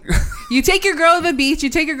 you take your girl to the beach, you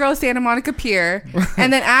take your girl to Santa Monica Pier,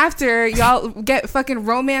 and then after y'all get fucking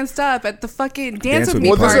romanced up at the fucking dance with me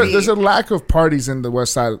Well, party. there's a lack of parties in the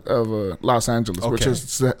west side of Los Angeles, which Okay.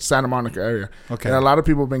 is Santa Monica area. Okay. And a lot of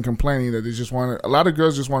people have been complaining that they just want to. A lot of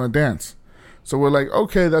girls just want to dance. So we're like,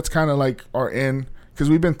 okay, that's kind of like our in, because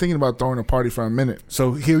we've been thinking about throwing a party for a minute.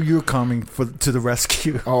 So here you're coming to the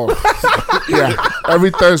rescue. Oh, yeah.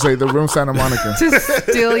 Every Thursday, the room Santa Monica. to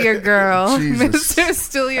steal your girl, Jesus. Mr.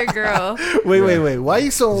 Steal Your Girl. Wait. Why are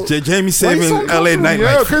you so... Jamie saving so LA comfortable? nightlife.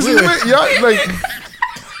 Yeah, because yeah, like.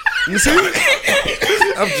 You see?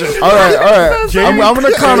 I'm just. All right. So I'm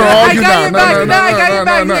gonna counter all I you got now. your back. No, I got your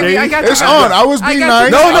back, Jamie. I got your It's back. on. I was I being got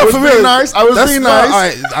nice. your I was for being real. nice. I was That's being not- nice. all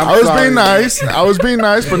right, I'm I was sorry. being nice. I was being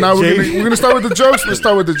nice. But now we're gonna start with the jokes. Let's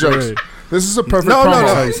start with the jokes. Wait. This is a perfect No, promo. no,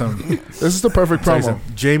 no. Tell you something. This is the perfect Tell you promo.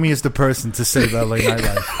 something. Jamie is the person to save LA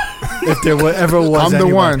nightlife. If there ever was I'm the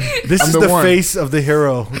anyone. one. This I'm is the the one. face of the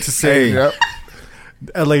hero to save Yep.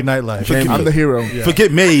 LA nightlife. I'm the hero.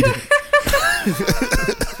 Forget made.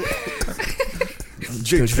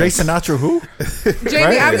 Jay Sinatra who? Jamie,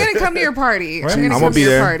 Right? I'm gonna come to your party. Right. I'm gonna I'm come gonna be to your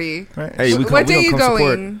there. party. Right. Hey, we What day we you gonna come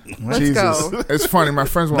support. going? Let's Jesus. go. It's funny. My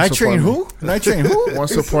friends want Night to support Train me. who? Night Train who? Want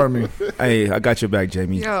to support me. Hey, I got your back,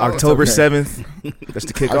 Jamie. Yo. October It's okay. 7th. That's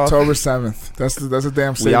the kickoff. October 7th. That's a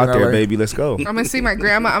damn We state out in there, LA. baby. Let's go. I'm gonna see my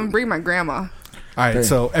grandma. I'm gonna bring my grandma. All right, Okay.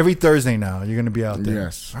 so every Thursday now you're gonna be out there.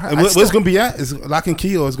 Yes. All right, And I what's still- going to be at? Is it Lock and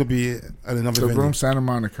Key or is it going to be at another The venue? room Santa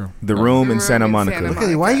Monica. The room in Santa in Monica. Santa Look at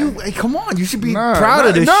you. Why you? Hey, come on! You should be Nah, proud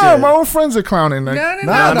of this nah, shit. my own friends are clowning. No, Like, no, no.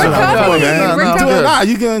 Nah, We're nah, nah, coming. nah, We're nah, coming. nah.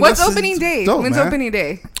 You can, What's that's- opening day? dope, When's man. opening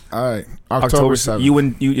day? all right. October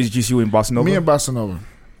 7th. It's just you in Bossa Nova? Me and Bossa Nova.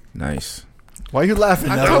 Nice. Why are you laughing?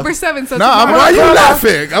 October 7th. So Nah, I'm tomorrow. Why are you Yo,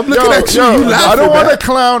 laughing? I'm looking at you. You laughing. I don't want man. to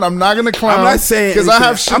clown. I'm not gonna clown. I'm not saying because I have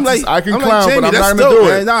anything. shit. I'm like- I can I'm like, clown, Jamie, but I'm that's not gonna dope, do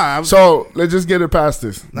man. it. Nah, I'm- So let's just get it past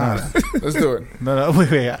this. Nah. Let's do it. No,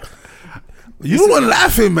 wait. You the one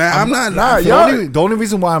laughing, man. I'm not Nah, laughing. y'all- The only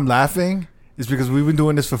reason why I'm laughing is because we've been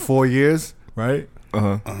doing this for 4 years, right?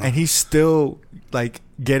 Uh-huh. And he's still like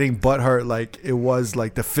getting butthurt like it was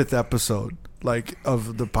like the 5th episode like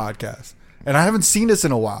of the podcast. And I haven't seen this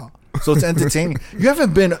in a while. So it's entertaining. You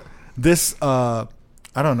haven't been this I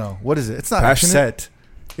don't know. What is it? It's not Passionate? upset.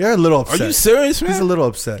 You're a little Are upset. you serious, man? He's a little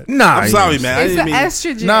upset. Nah, I'm sorry, man. I It's the didn't mean.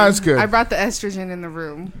 estrogen. Nah, it's good. I brought the estrogen in the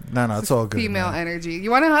room. No, it's all good. Female man. energy.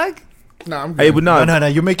 You want a hug? Nah, I'm good. Hey, but no. No,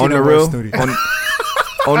 you're making on it the worse, real. Snooty.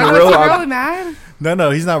 On I the was real, really mad.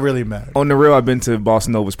 No, he's not really mad. on the real, I've been to Bossa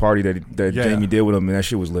Nova's party that Yeah. Jamie did with him, and that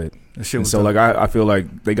shit was lit. That shit And was so dope. like I feel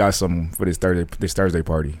like they got something for this Thursday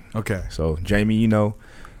party. Okay. So Jamie, you know,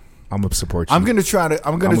 I'm gonna support you. I'm gonna try to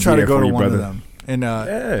I'ma go be to there for one you, of brother. them in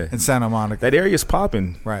Yeah. in Santa Monica. That area's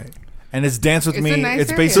popping. Right. And it's Dance With It's Me. a nice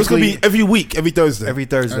It's area. So it's basically going to be every week, every Thursday. every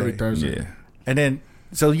Thursday. Every Thursday. Yeah. And then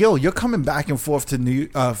so you're coming back and forth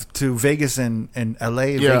to Vegas and LA,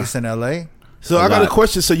 Yeah. Vegas and LA. So A I got a lot.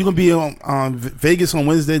 question. So you're going to be on Vegas on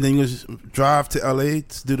Wednesday, then you're going to drive to LA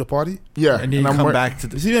to do the party? Yeah, And then you I'm come work- back to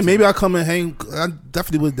You see, man, maybe I'll come and hang. I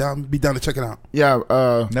definitely would be down to check it out. Yeah,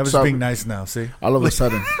 Never's so being nice now, see? all of a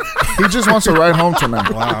sudden. He just wants to ride home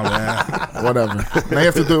tonight. Wow, man. Whatever. Now you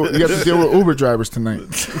have to deal with Uber drivers tonight.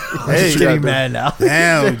 Hey, He's getting mad now.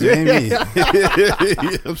 Damn, Jamie.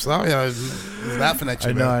 I'm sorry. I was laughing at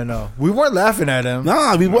you. I know. We weren't laughing at him.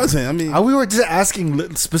 Nah, we wasn't. I mean, We were just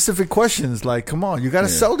asking specific questions. Like, come on, you got to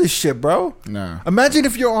sell this shit, bro. Nah. Imagine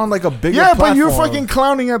if you're on like a bigger Yeah, but you're platform. fucking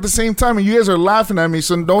clowning at the same time, and you guys are laughing at me,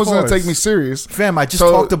 so no one's gonna take me serious. Fam, I just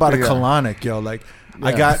So, talked about a yeah. colonic, yo. Like,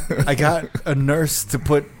 I got a nurse to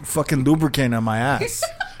put fucking lubricant on my ass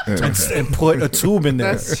and put a tube in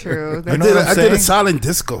there. That's true. You know what I'm I did a saying? silent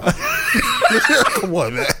disco. Come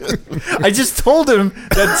on, man. I just told him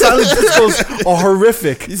that silent discos are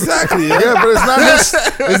horrific. Exactly. Yeah,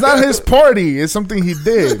 but it's not his party. It's something he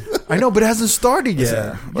did. I know, but it hasn't started yet.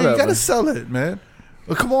 Yeah, you whatever. gotta sell it, man.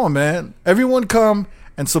 Well, come on, man. Everyone come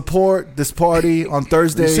and support this party on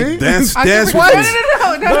Thursday. See? Dance I with what? me.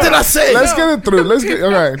 No. What did I say? Let's get it through.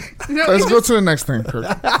 All right. Let's go to the next thing, Kirk.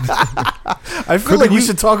 I feel like we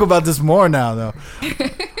should talk about this more now, though.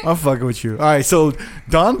 I'm fucking with you. All right, so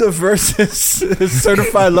Donda versus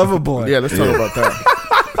Certified Lover Boy. Yeah, let's talk about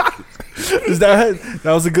that. Is that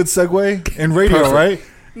was a good segue in radio, Perfect. right?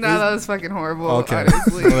 No, that was fucking horrible. Okay.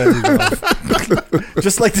 Honestly. Well, there we go.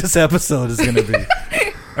 Just like this episode is gonna be.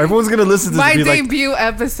 Everyone's gonna listen to this My and be like, debut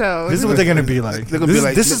episode. "This is what they're gonna be like." They're gonna be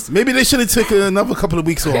like, this is maybe they should have taken another couple of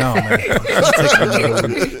weeks off. no,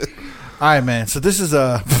 man. All right, man. So this is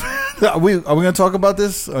are we gonna talk about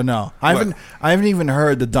this or no? I haven't even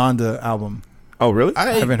heard the Donda album. Oh, really?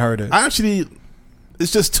 I haven't heard it. I actually,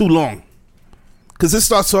 it's just too long. Because it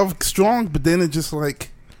starts off strong, but then it just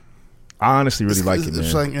like I honestly really like it, man.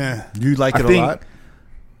 It's like, yeah. You like it a think- lot?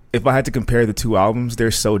 If I had to compare the two albums,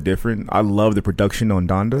 they're so different. I love the production on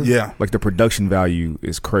Donda. Yeah. Like the production value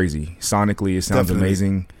is crazy. Sonically, it sounds Definitely.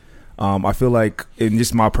 amazing. I feel like, in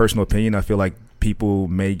just my personal opinion, I feel like people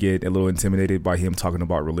may get a little intimidated by him talking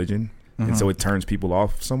about religion. And so it turns people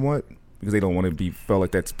off somewhat because they don't want to be felt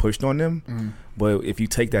like that's pushed on them. But if you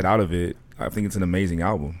take that out of it, I think it's an amazing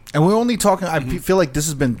album. And we're only talking. I feel like this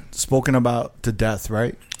has been spoken about to death,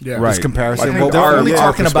 right? Yeah. Right. This comparison. Like, We're our- only our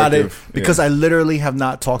talking about it perspective. because I literally have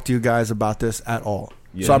not talked to you guys about this at all.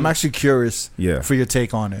 Yeah. So I'm actually curious Yeah. for your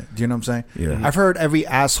take on it. Do you know what I'm saying? Yeah. I've heard every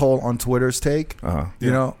asshole on Twitter's take. Uh-huh. You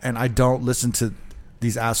know, and I don't listen to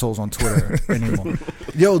these assholes on Twitter anymore.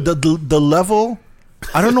 Yo, the level.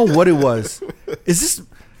 I don't know what it was. Is this?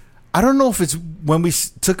 I don't know if it's when we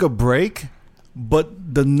took a break,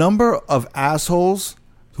 but the number of assholes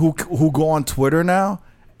who go on Twitter now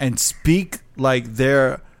and speak like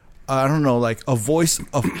they're I don't know, like a voice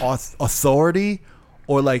of authority,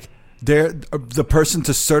 or like they're the person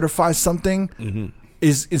to certify something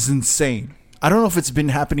is insane. I don't know if it's been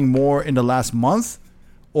happening more in the last month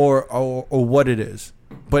or what it is,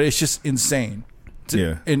 but it's just insane.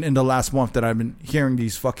 Yeah. In the last month that I've been hearing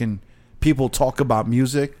these fucking people talk about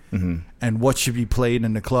music and what should be played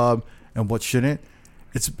in the club and what shouldn't.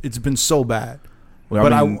 It's been so bad. Well,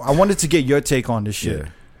 But I mean- I wanted to get your take on this shit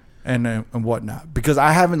Yeah. and whatnot, because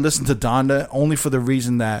I haven't listened to Donda only for the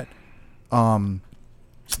reason that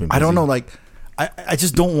It's been I don't busy. know, like I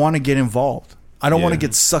just don't want to get involved. I don't want to Yeah.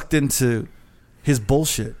 get sucked into his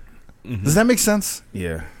bullshit. Does that make sense?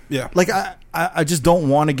 Yeah. Yeah. Like I just don't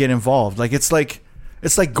want to get involved. Like it's like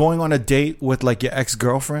going on a date with like your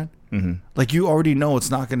ex-girlfriend. Like you already know it's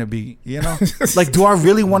not going to be, you know? Like, do I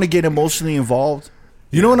really want to get emotionally involved?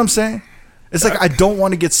 You know what I'm saying? It's like I don't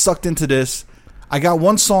want to get sucked into this. I got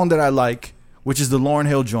one song that I like, which is the Lauryn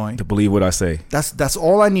Hill joint. To believe what I say. That's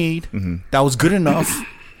all I need. That was good enough.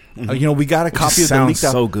 You know, we got a copy of the Sounds leaked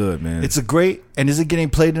out. so good, man. It's a great, and is it getting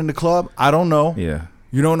played in the club? I don't know. Yeah.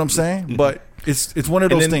 You know what I'm saying? But it's one of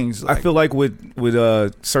those And then things. I feel like with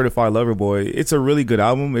Certified Lover Boy, it's a really good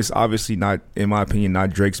album. It's obviously not, in my opinion, not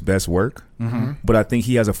Drake's best work, but I think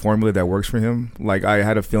he has a formula that works for him. Like I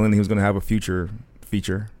had a feeling he was going to have a future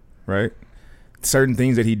feature, right? Certain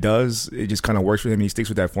things that he does, it just kind of works for him. And he sticks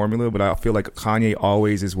with that formula. But I feel like Kanye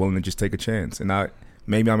always is willing to just take a chance, and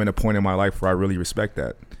maybe I'm in a point in my life where I really respect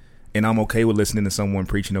that, and I'm okay with listening to someone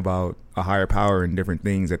preaching about a higher power and different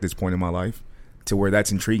things at this point in my life, to where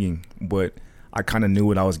that's intriguing. But I kind of knew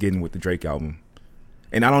what I was getting with the Drake album.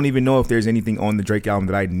 And I don't even know if there's anything on the Drake album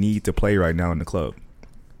that I need to play right now in the club.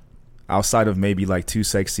 Outside of maybe like Too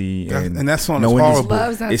Sexy And that song is No Industry- horrible.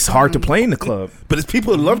 Loves that It's hard to song. play in the club. But it's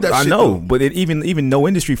people who love that I shit. know, though. but even No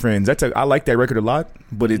Industry Friends, I like that record a lot,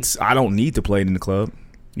 but I don't need to play it in the club.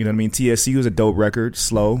 You know what I mean? TSC was a dope record,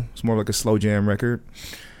 slow. It's more like a slow jam record.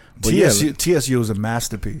 But TSU is a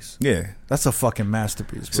masterpiece. Yeah, that's a fucking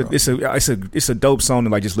masterpiece, bro. It's a dope song to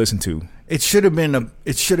like just listen to. It should have been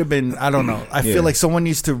I don't know. I feel like someone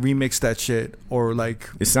needs to remix that shit or like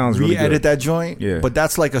it sounds really good. Re-edit that joint. Yeah. But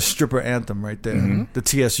that's like a stripper anthem right there. The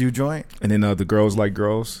TSU joint. And then the Girls Like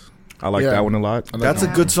Girls. I like that one a lot. That's a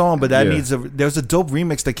good song, but that needs there's a dope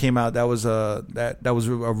remix that came out that was a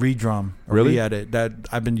redrum, a re-edit that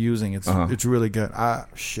I've been using. It's really good. I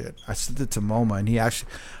sent it to MoMA and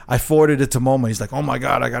I forwarded it to MoMA. He's like, "Oh my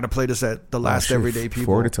god, I got to play this at the last Everyday People."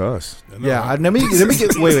 Forward it to us. Yeah, let me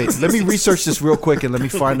get wait. Let me research this real quick and let me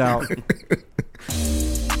find out.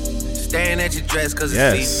 Staring at your dress cause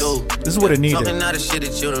it's see-through. This is what it needed. Talking all the shit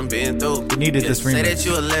that you done been through. It needed this remix. Say that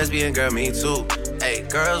you a lesbian, girl, me too. Hey,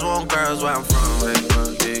 girls want girls where I'm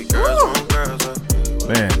from. Hey, girls want girls.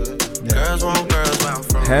 Man. Girls want girls where I'm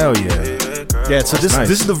from. Hell yeah. Yeah, so this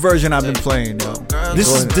is the version I've been playing, yo.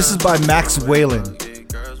 This is by Max Whalen.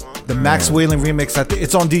 The Max Whalen remix.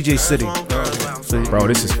 It's on DJ City. Bro,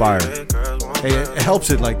 this is fire. Hey, it helps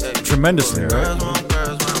it like tremendously, right?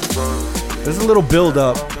 There's a little build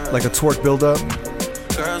up, like a twerk build up,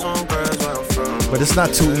 but it's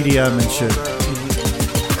not too EDM and shit.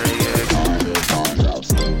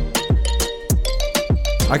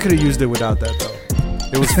 I could have used it without that though.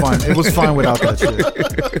 It was fine. It was fine without that shit.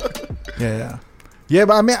 Yeah.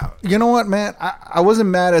 But I mean, you know what, man? I wasn't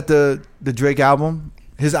mad at the Drake album.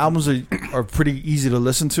 His albums are pretty easy to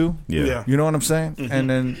listen to. Yeah. You know what I'm saying? Mm-hmm. And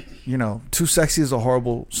then Too Sexy is a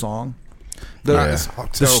horrible song.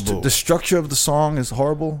 Terrible. The structure of the song is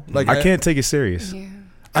horrible. Like I can't take it serious. Yeah.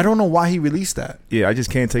 I don't know why he released that. Yeah, I just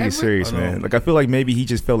can't take it serious, man. Like I feel like maybe he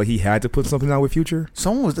just felt like he had to put something out with Future.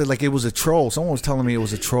 Someone was like, it was a troll. Someone was telling me it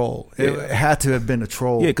was a troll. It had to have been a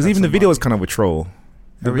troll. Yeah, because even the video is kind of a troll.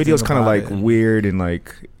 The video is kind of like weird and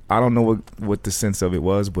like I don't know what the sense of it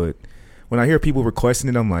was, but when I hear people requesting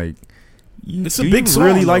it, I'm like, it's a big song.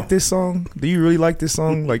 Really like this song? Do you really like this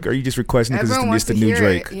song? Like, are you just requesting it because it's the new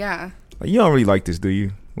Drake? Yeah. Like, you don't really like this, do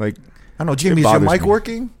you? Like, I know, Jimmy, is your mic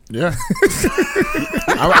working? Yeah.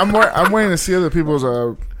 I'm waiting to see other people's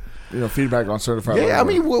feedback on Certified. Yeah, I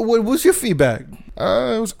mean, what was your feedback?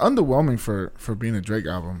 It was underwhelming for being a Drake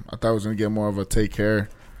album. I thought it was gonna get more of a Take Care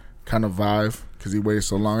kind of vibe because he waited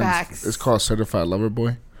so long. It's called Certified Lover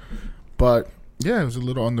Boy, but yeah, it was a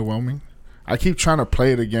little underwhelming. I keep trying to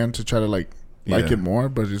play it again to try to like it more,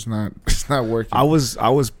 but it's not working. I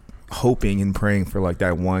was hoping and praying for like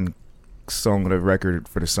that one song of the record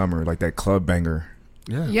for the summer, like that club banger.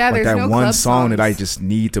 Yeah, like there's that no one club song songs that I just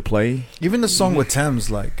need to play. Even the song with Thames,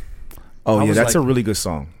 like, that's a really good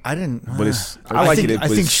song. I didn't, but I like it. I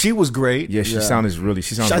think she was great. Yeah, she sounds really I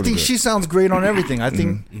think good. she sounds great on everything. I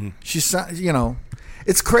think she sounds,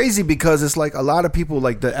 it's crazy because it's like a lot of people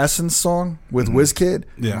like the Essence song with Wizkid.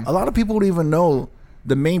 Yeah, a lot of people don't even know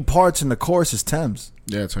the main parts in the chorus is Thames.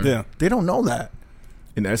 Yeah, it's her. Yeah, they don't know that.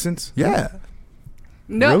 In Essence, yeah.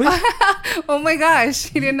 No. Really? Oh my gosh,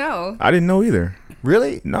 he didn't know. I didn't know either.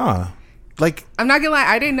 Really? Nah. Like, I'm not gonna lie,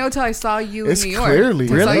 I didn't know till I saw you in New York. Clearly,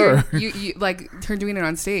 really, you like her doing it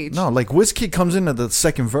on stage. No, like Wizkid comes into the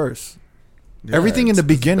second verse. Yeah, everything in the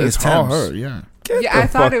beginning is Thames. Her, yeah. I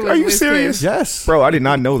thought it was. Are you Wizkid. serious? Yes, bro. I did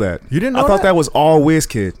not know that. You didn't know? I thought that was all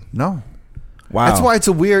Wizkid. No. Wow. That's why it's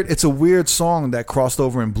a weird song that crossed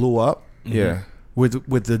over and blew up. Yeah.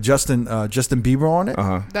 With the Justin Bieber on it.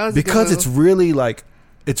 That was because it's really like.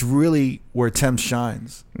 It's really where Thames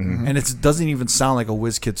shines, and it doesn't even sound like a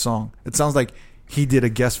Wizkid song. It sounds like he did a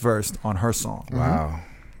guest verse on her song. Wow.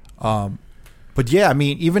 But yeah, I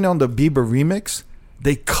mean, even on the Bieber remix,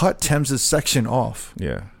 they cut Thames' section off.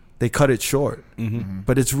 Yeah, they cut it short.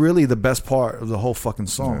 But it's really the best part of the whole fucking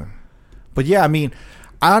song. Yeah. But yeah, I mean,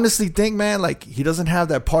 I honestly think, man, like he doesn't have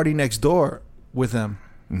that Party Next Door with him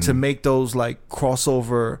to make those like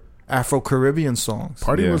crossover Afro-Caribbean songs.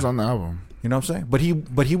 Party was on the album. You know what I'm saying?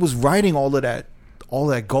 But he was writing all that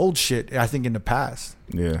gold shit, I think, in the past.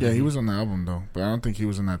 Yeah, he was on the album though, but I don't think he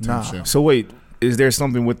was in that Thames shit. So wait, is there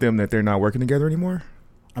something with them that they're not working together anymore?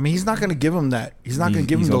 I mean, he's not going to give him that. He's not going to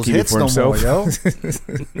give him those hits no more, yo.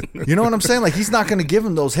 You know what I'm saying? Like he's not going to give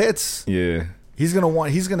him those hits. Yeah, he's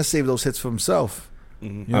gonna save those hits for himself. You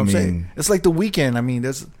know what I'm saying? It's like The Weeknd. I mean,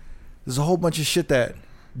 there's a whole bunch of shit that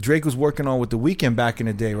Drake was working on with The Weeknd back in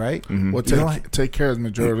the day, right? Well, Take Care is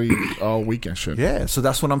majority all Weeknd shit. Yeah, so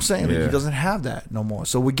that's what I'm saying. Like, he doesn't have that no more.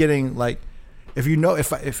 So we're getting like, if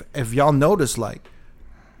y'all notice, like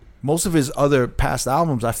most of his other past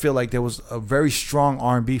albums, I feel like there was a very strong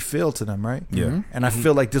R&B feel to them, right? Yeah, and I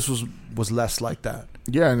feel like this was less like that.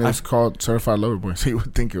 Yeah, and it's called Certified Lover Boy, so you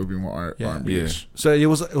would think it would be more R&B. Yeah. So it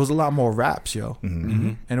was a lot more raps, yo,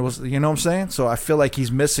 and it was, you know what I'm saying. So I feel like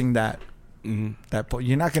he's missing that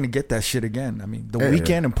You're not gonna get that shit again. I mean, The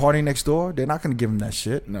Weeknd and Party Next Door, they're not gonna give him that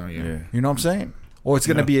shit. No, yeah. You know what I'm saying? Or it's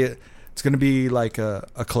gonna be like a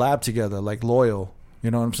collab together, like Loyal. You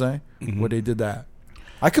know what I'm saying? Where they did that.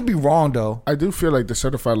 I could be wrong though. I do feel like the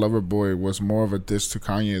Certified Lover Boy was more of a diss to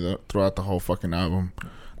Kanye throughout the whole fucking album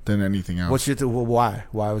than anything else. Why?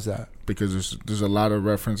 Why was that? Because there's a lot of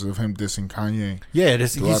reference of him dissing Kanye. Yeah,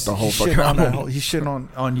 throughout the whole fucking album. He's shitting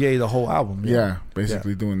on Ye the whole album. Yeah,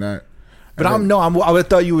 basically doing that. But I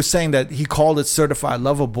thought you were saying that he called it Certified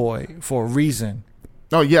Lover Boy for a reason.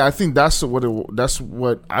 Oh yeah, I think that's what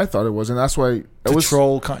I thought it was, and that's why it was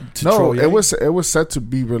troll. It was set to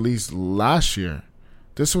be released last year.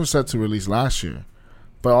 This was set to release last year,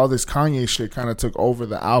 but all this Kanye shit kind of took over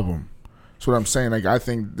the album. That's what I'm saying. Like I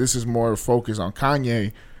think this is more focused on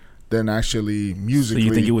Kanye than actually musically. So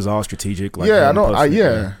you think it was all strategic? Like yeah,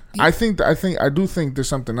 I do think there's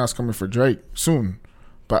something else coming for Drake soon,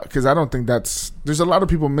 but because I don't think there's a lot of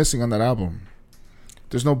people missing on that album.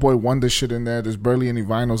 There's no Boy Wonder shit in there. There's barely any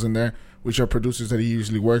vinyls in there, which are producers that he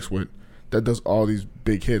usually works with. That does all these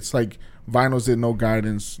big hits. Like Vinyls did No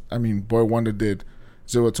Guidance. I mean, Boy Wonder did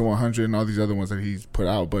 0 to 100 and all these other ones that he's put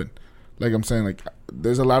out. But like I'm saying, like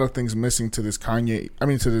there's a lot of things missing to this to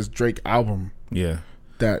this Drake album. Yeah,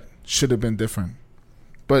 that should have been different.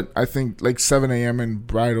 But I think like 7 a.m. and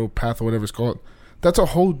Bridal Path or whatever it's called, that's a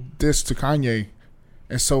whole diss to Kanye,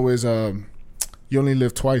 and so is You Only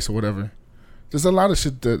Live Twice or whatever. There's a lot of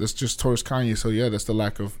shit that's just towards Kanye. So yeah, that's the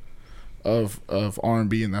lack of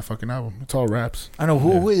R&B in that fucking album. It's all raps. I know.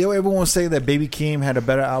 Everyone was saying that Baby Keem had a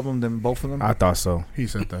better album than both of them. I thought so. He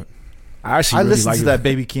said that. I really listened to that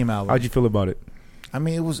Baby Keem album. How'd you feel about it? I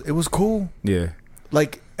mean, it was cool. Yeah.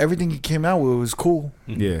 Like everything he came out with was cool.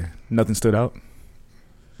 Yeah. Nothing stood out.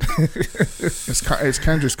 It's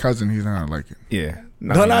Kendrick's cousin. He's not like it. Yeah.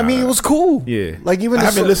 I mean, it was cool. Yeah. Like even I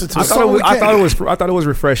haven't listened to it. I thought it was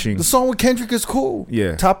refreshing. The song with Kendrick is cool.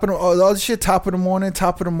 Yeah. The other shit, top of the morning,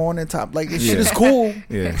 like this shit is cool.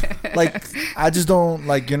 Yeah. Like I just don't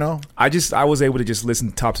like, I was able to just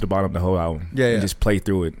listen top to the bottom of the whole album. Yeah. And just play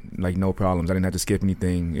through it like no problems. I didn't have to skip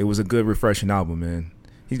anything. It was a good, refreshing album, man.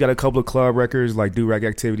 He's got a couple of club records like Do Rag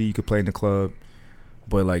Activity you could play in the club,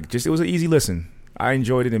 but like it was an easy listen. I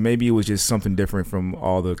enjoyed it, and maybe it was just something different from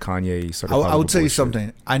all the Kanye. I would tell you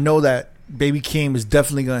something. I know that Baby Keem is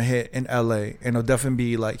definitely gonna hit in LA, and it'll definitely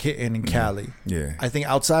be like hitting in Cali. Yeah, I think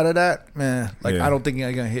outside of that, man, I don't think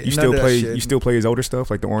I'm gonna hit. You still play his older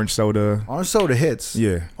stuff, like the Orange Soda. Orange Soda hits.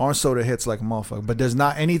 Yeah, Orange Soda hits like a motherfucker. But there's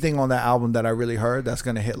not anything on that album that I really heard that's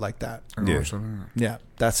gonna hit like that. Yeah,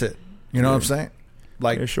 that's it. You know what I'm saying?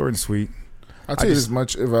 Like short and sweet. I'll tell you this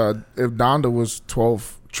much: if Donda was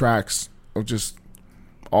 12 tracks of just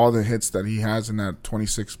all the hits that he has in that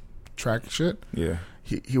 26 track shit, yeah,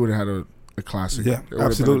 he would have had a classic. Yeah, it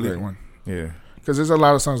absolutely. Been a great one. Yeah, because there's a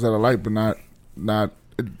lot of songs that I like, but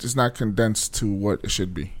it's not condensed to what it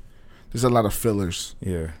should be. There's a lot of fillers.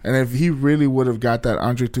 Yeah, and if he really would have got that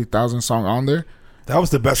Andre 3000 song on there, that was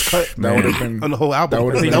the best cut. That would have been on the whole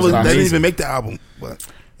album. That didn't even make the album. But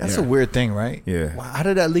that's a weird thing, right? Yeah. Wow, how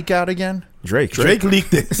did that leak out again? Drake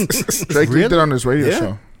leaked it. Drake leaked it on his radio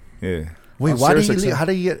show. Yeah. Wait, why did he leak? How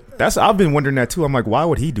did he get? I've been wondering that too. I'm like, why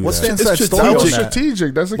would he do what's that? What's the inside story on that?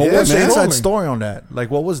 Strategic. That's what's the inside story on that? Like,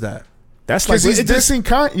 what was that? That's like he's dissing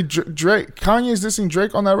Kanye. Drake. Kanye's dissing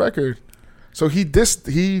Drake on that record, so he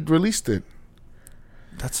released it.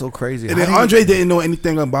 That's so crazy. And then Andre didn't know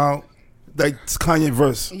anything about like Kanye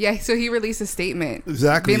verse. Yeah, so he released a statement,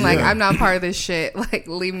 exactly, being like, "I'm not part of this shit. Like,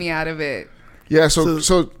 leave me out of it." Yeah.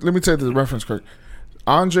 So let me tell you the reference quick.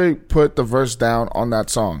 Andre put the verse down on that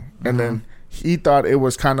song, and then he thought it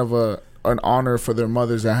was kind of an honor for their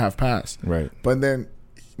mothers that have passed. Right. But then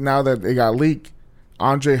now that it got leaked,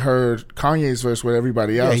 Andre heard Kanye's verse with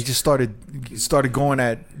everybody else. Yeah, he just started going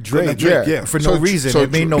at Drake. Yeah. For no reason.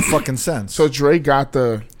 It made no fucking sense. So Drake got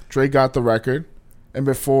the record, and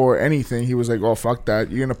before anything, he was like, "Oh, fuck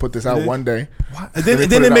that! You're gonna put this out one day." What? And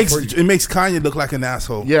then it makes Kanye look like an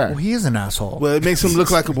asshole. Yeah, well, he is an asshole. Well, it makes him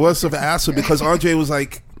look like a worse of an asshole because Andre was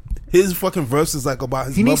like, his fucking verse is like about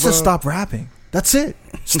his He needs to stop rapping. That's it.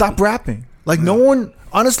 Stop rapping. Like no one.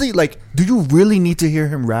 Honestly, like, do you really need to hear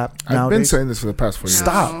him rap nowadays? I've been saying this for the past 4 years.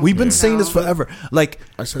 Stop. We've been saying this forever. Like,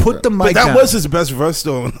 put the mic down. But that down. was his best verse,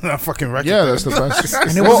 though, on that fucking record. Yeah, that's the best.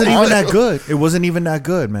 And it wasn't even that good. It wasn't even that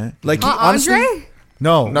good, man. Like, honestly, Andre?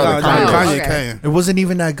 No, Kanye. It wasn't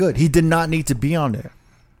even that good. He did not need to be on there.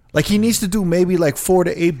 Like, he needs to do maybe like 4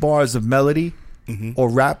 to 8 bars of melody or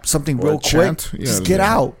rap something real quick. Just get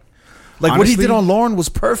out. Like, honestly, what he did on Lauren was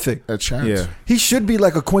perfect. A chance. Yeah. He should be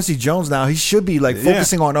like a Quincy Jones now. He should be like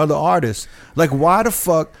focusing on other artists. Like, why the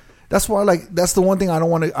fuck That's why, like, that's the one thing I don't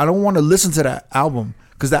want to listen to that album,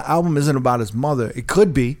 because that album isn't about his mother. It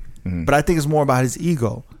could be, but I think it's more about his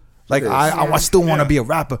ego. Like, I still want to be a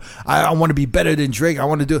rapper. I want to be better than Drake. I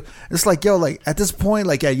want to do. It's like, yo, like, at this point,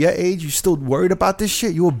 like, at your age, you still worried about this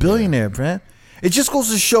shit? You a billionaire, man. It just goes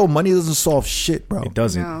to show money doesn't solve shit, bro. It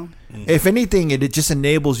doesn't. No. If anything, it just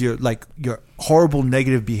enables your horrible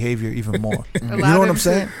negative behavior even more. You know what I'm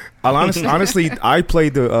saying? Honestly, I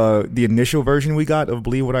played the initial version we got of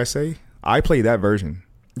Believe What I Say. I played that version.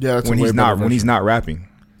 Yeah, that's when he's not rapping.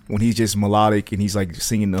 When he's just melodic and he's like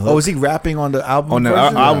singing the hook. Oh, is he rapping on the album? On the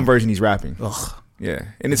version? album version, he's rapping. Ugh. Yeah,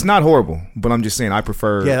 and it's not horrible, but I'm just saying I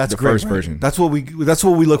prefer That's the great, first right? version. That's what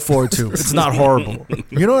we look forward to. It's not horrible.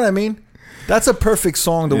 You know what I mean? That's a perfect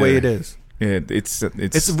song the way it is. Yeah,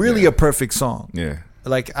 it's really a perfect song. Yeah.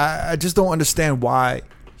 Like, I just don't understand why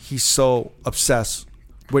he's so obsessed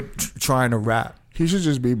with trying to rap. He should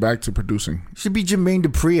just be back to producing. He should be Jermaine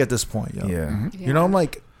Dupri at this point, yo. Yeah. You know, I'm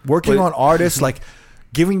like working on artists, like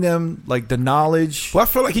giving them like the knowledge. Well, I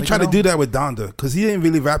feel like he tried to do that with Donda because he didn't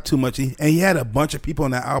really rap too much, and he had a bunch of people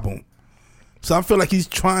on that album. So I feel like he's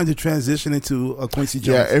trying to transition into a Quincy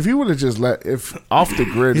Jones. Yeah, if he would have just off the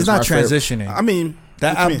grid, He's not transitioning. I mean,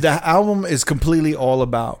 that album is completely all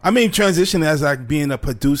about. I mean, transitioning as like being a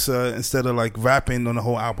producer instead of like rapping on the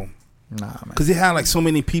whole album. Nah, man. Because he had like so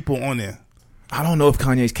many people on there. I don't know if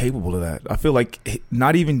Kanye's capable of that. I feel like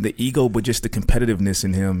not even the ego, but just the competitiveness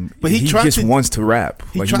in him. But he just wants to rap.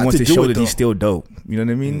 He wants to show that he's still dope. You know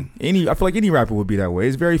what I mean? I feel like any rapper would be that way.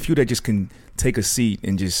 It's very few that just can take a seat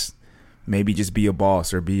and just maybe just be a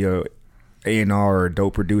boss or be a A&R or a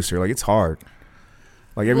dope producer. Like, it's hard.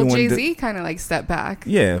 Like, everyone. Jay-Z kind of like stepped back.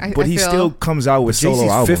 Yeah, but he still comes out with solo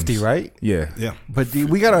albums. 50, right? Yeah. But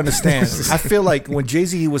we gotta understand. I feel like when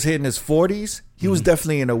Jay-Z was hitting his 40s, he was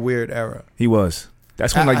definitely in a weird era. He was.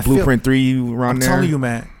 That's when like Blueprint 3 around there. I'm telling you,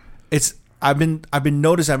 man. I've been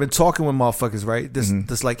noticing. I've been talking with motherfuckers, right?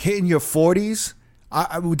 This like hitting your 40s.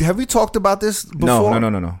 Have we talked about this before?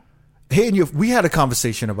 No. We had a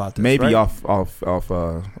conversation about this. Maybe right? off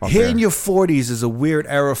hitting your 40s is a weird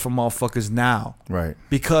era for motherfuckers now, right?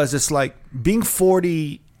 Because it's like turning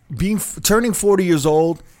 40 years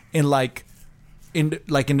old in the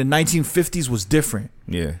 1950s was different.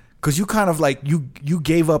 Yeah, because you kind of like you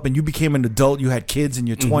gave up and you became an adult. You had kids in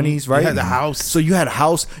your 20s, right? You had the house, so you had a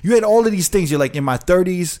house. You had all of these things. You're like, in my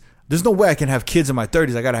 30s, there's no way I can have kids in my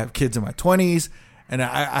 30s. I gotta have kids in my 20s. And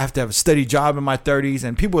I have to have a steady job in my 30s.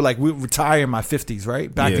 And people were like, we retire in my 50s,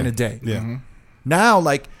 right? Back in the day. Yeah. Now,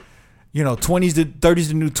 like, 20s to 30s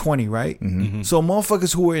the new 20, right? So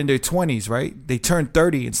motherfuckers who were in their 20s, right? They turned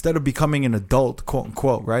 30 instead of becoming an adult, quote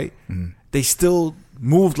unquote, right? They still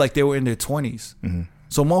moved like they were in their 20s.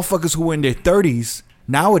 So motherfuckers who were in their 30s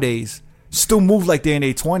nowadays still move like they're in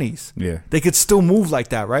their 20s. Yeah. They could still move like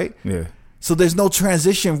that, right? Yeah. So there's no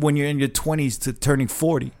transition when you're in your 20s to turning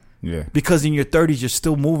 40. Yeah. Because in your 30s, you're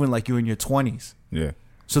still moving like you're in your 20s. Yeah.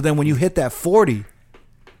 So then when you hit that 40,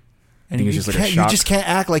 and you just can't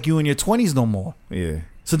act like you in your 20s no more. Yeah.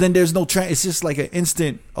 So then there's no it's just like an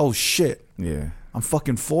instant, oh shit. Yeah. I'm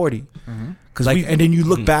fucking 40. And then you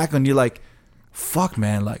look back and you're like, fuck,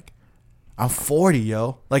 man, like, I'm 40,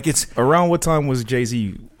 yo. Like, it's around what time was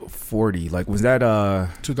Jay-Z 40? Like, was that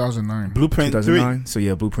 2009? Blueprint 2009? 3. So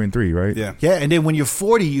yeah, Blueprint 3, right? Yeah. Yeah, and then when you're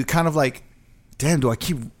 40, you kind of like, damn, do I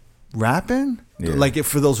keep rapping? Yeah. Like,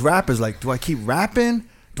 for those rappers, like, do I keep rapping?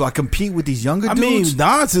 Do I compete with these younger dudes? I mean,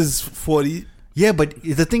 Nas is 40. Yeah, but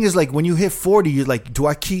the thing is, like, when you hit 40, you're like, do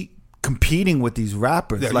I keep compiting with these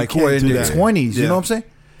rappers? Yeah, like, you who are can't in do their that. 20s, you Yeah. know what I'm saying?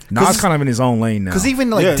 Nas kind of in his own lane now. Because even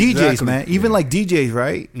like Yeah, DJs, exactly. man, even like DJs,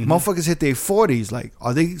 right? Motherfuckers hit their 40s. Like,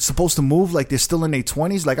 are they supposed to move like they're still in their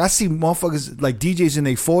 20s? Like, I see motherfuckers like DJs in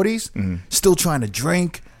their 40s still trying to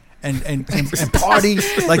drink and party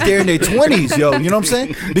like they're in their 20s, yo. You know what I'm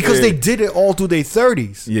saying? Because they did it all through their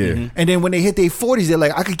 30s. Yeah. And then when they hit their 40s, they're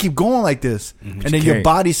like, I could keep going like this. And then your can't.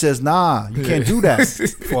 body says, nah, you can't do that.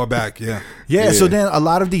 Far back, yeah. Yeah, so then a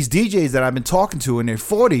lot of these DJs that I've been talking to in their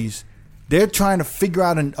 40s, they're trying to figure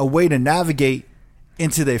out a way to navigate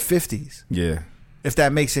into their 50s. Yeah. If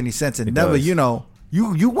that makes any sense. And It never, does.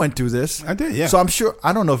 you went through this. I did, yeah. So I'm sure,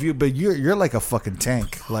 I don't know if but you're like a fucking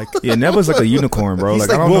tank. Like, Yeah, Neva's like a unicorn, bro. he's I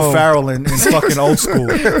like don't Will know. Ferrell in fucking old school.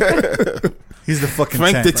 He's the fucking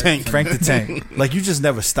Frank tank. the Tank. Frank the Tank. Like, you just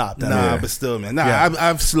never stopped. Nah, but still, man. Nah, Yeah.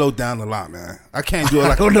 I've slowed down a lot, man. I can't do it I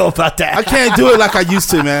like don't know about that. I can't do it like I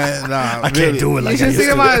used to, man. Nah, I can't do it You like I should used see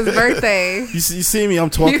to. him on his birthday. You see me?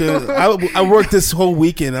 I'm talking. I worked this whole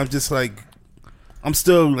weekend. I'm just like, I'm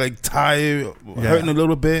still like tired, hurting a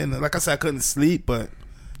little bit, and like I said, I couldn't sleep. But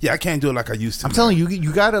yeah, I can't do it like I used to. I'm telling you,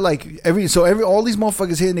 you gotta like all these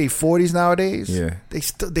motherfuckers hitting their 40s nowadays. Yeah.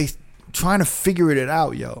 they trying to figure it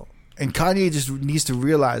out, yo. And Kanye just needs to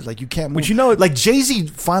realize, like, you can't move. But you know, like, Jay-Z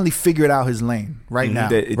finally figured out his lane right now.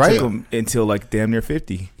 It right? took him until like damn near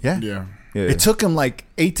 50. Yeah. Yeah. Yeah. It took him like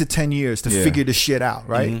 8 to 10 years to figure this shit out,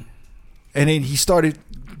 right? And then he started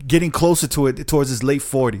getting closer to it towards his late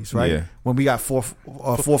 40s, right? Yeah. When we got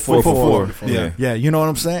 444. Yeah. Yeah, you know what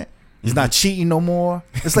I'm saying? He's not cheating no more.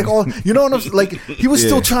 It's like all, you know what I'm saying? Like, he was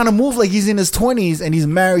still trying to move like he's in his 20s and he's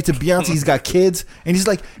married to Beyonce. He's got kids. And he's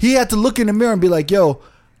like, he had to look in the mirror and be like, yo,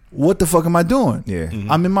 what the fuck am I doing? Yeah.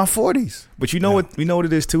 I'm in my 40s. But you know what? You know what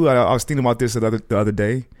it is too. I was thinking about this the other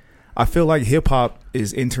day. I feel like hip hop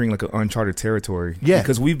is entering like an uncharted territory. Yeah.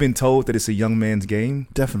 Because we've been told that it's a young man's game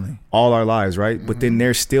Definitely. all our lives, right? But then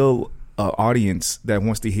there's still an audience that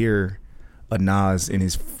wants to hear a Nas in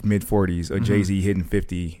his mid 40s, a Jay-Z hitting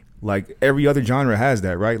 50. Like every other genre has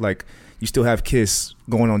that, right? Like you still have Kiss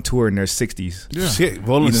going on tour in their 60s. Yeah. Shit,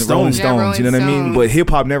 Rolling Stones. Rolling Yeah, Rolling you know what I mean? Stones. But hip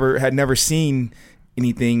hop had never seen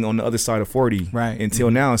anything on the other side of 40 Right. until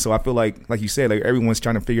now. So I feel like you said, like everyone's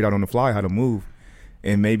trying to figure it out on the fly how to move.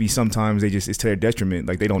 And maybe sometimes it's to their detriment.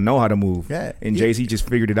 Like they don't know how to move. Yeah. And Jay-Z just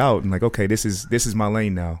figured it out and like, okay, this is my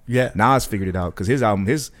lane now. Yeah. Nas figured it out because his album,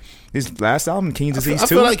 his last album, King's Disease 2. I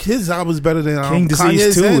feel like his album's better than King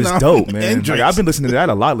Kanye's Disease 2 is dope, man. and Like, Drake's. I've been listening to that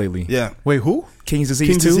a lot lately. Yeah. Wait, who? King's Disease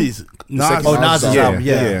King 2. Disease. Nas. Oh, Nas's Yeah, album.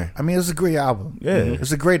 Yeah. yeah. I mean, it's a great album. Yeah.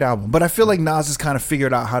 It's a great album. But I feel like Nas has kind of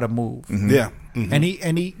figured out how to move. Yeah. And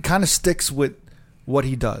he kind of sticks with what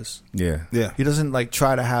he does. Yeah. Yeah. He doesn't like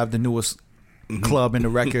try to have the newest club in the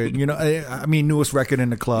record. You know, I mean, newest record in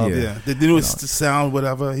the club. Yeah. Yeah. The newest sound,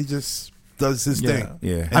 whatever. He just does his Yeah. thing.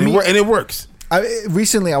 Yeah. And it works.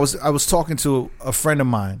 Recently, I was talking to a friend of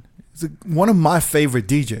mine. He's one of my favorite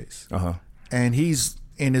DJs, Uh-huh. and he's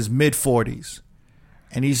in his mid 40s,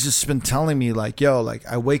 and he's just been telling me like, yo, like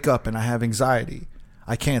I wake up and I have anxiety,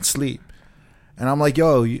 I can't sleep, and I'm like,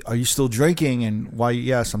 yo, are you still drinking? And why?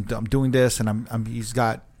 Yes, I'm doing this, and he's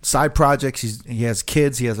got side projects. He has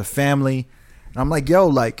kids. He has a family, and I'm like, yo,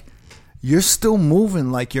 like you're still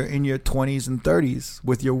moving like you're in your 20s and 30s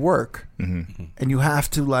with your work, and you have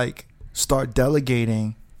to like start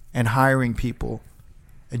delegating and hiring people,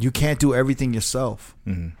 and you can't do everything yourself.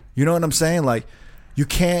 You know what I'm saying? Like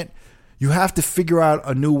you have to figure out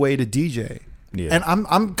a new way to DJ. Yeah. And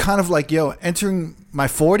I'm kind of like, yo, entering my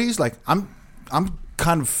 40s, like I'm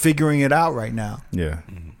kind of figuring it out right now. Yeah.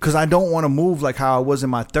 Cause I don't want to move like how I was in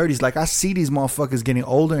my 30s. Like I see these motherfuckers getting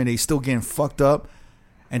older and they still getting fucked up,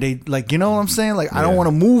 and they like, you know what I'm saying? Like I don't want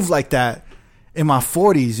to move like that in my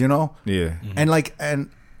 40s, you know? Yeah. And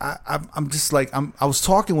I'm just like, I was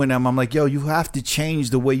talking with them. I'm like, yo, you have to change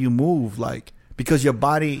the way you move, like, because your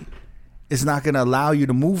body is not going to allow you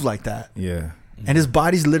to move like that. Yeah. And his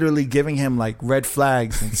body's literally giving him like red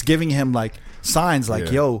flags. It's giving him like signs like,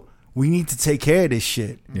 Yeah. yo, we need to take care of this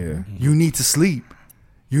shit. Yeah. You need to sleep.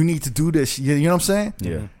 You need to do this. You know what I'm saying?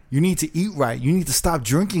 Yeah. You need to eat right. You need to stop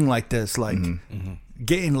drinking like this. Like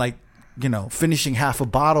getting like, you know, finishing half a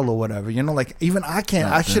bottle or whatever. You know, like even I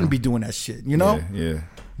shouldn't be doing that shit, you know? Yeah.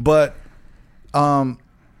 But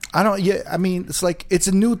I don't. Yeah, I mean, it's like it's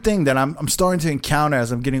a new thing that I'm starting to encounter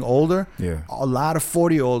as I'm getting older. Yeah. A lot of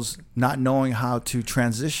 40-year-olds not knowing how to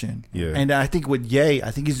transition. Yeah. And I think with Ye,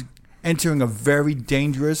 I think he's entering a very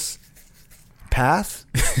dangerous path.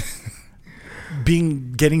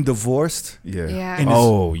 Getting divorced Yeah. Yeah. in his,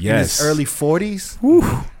 Oh, in yes. his early 40s.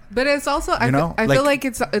 But it's also I You know, feel like- like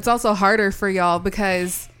it's also harder for y'all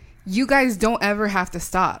because you guys don't ever have to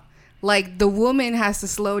stop. Like the woman has to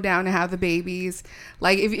slow down and have the babies.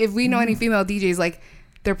 Like if we know any female DJs, like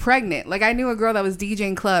they're pregnant. Like I knew a girl that was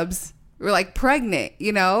DJing clubs. We're like pregnant,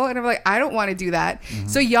 you know, and I'm like, I don't want to do that.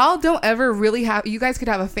 So y'all don't ever really have. You guys could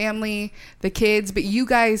have a family, the kids, but you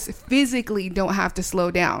guys physically don't have to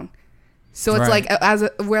slow down. So it's Right.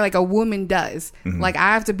 like where like a woman does. Like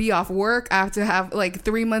I have to be off work. I have to have like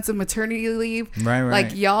 3 months of maternity leave. Right.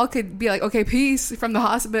 Like y'all could be like, okay, peace from the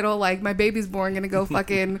hospital. Like my baby's born, gonna go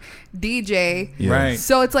fucking DJ. Yeah. Right.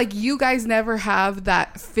 So it's like you guys never have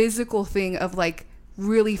that physical thing of like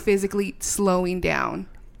really physically slowing down.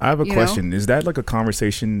 I have a You question. Is that like a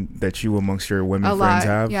conversation that you amongst your women A friends lot.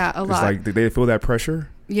 have? Yeah, a It's lot. like, do they feel that pressure?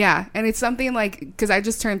 Yeah, and it's something like because I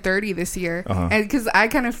just turned 30 this year, Uh-huh. and because I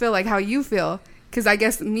kind of feel like how you feel. Because I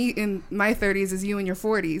guess me in my 30s is you in your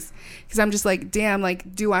 40s. Because I'm just like, damn,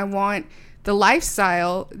 like, do I want the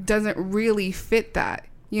lifestyle doesn't really fit that,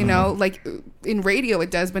 you know? Like in radio it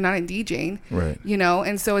does, but not in DJing, Right. you know?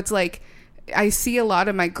 And so it's like I see a lot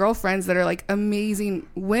of my girlfriends that are like amazing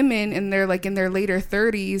women and they're like in their later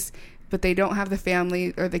 30s, but they don't have the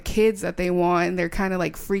family or the kids that they want, and they're kind of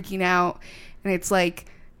like freaking out. And it's like,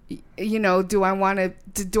 you know, do I want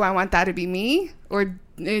that to be me, or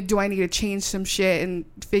do I need to change some shit and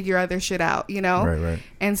figure other shit out, you know? Right.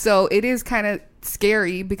 And so it is kind of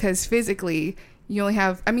scary because physically you only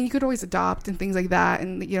have, I mean, you could always adopt and things like that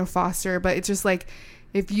and, you know, foster, but it's just like,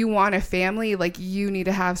 if you want a family, like you need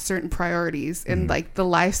to have certain priorities and like the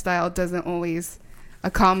lifestyle doesn't always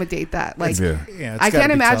accommodate that. Like, I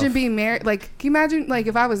can't imagine being married. Like, can you imagine like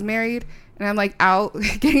if I was married and I'm like out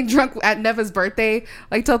getting drunk at Neva's birthday,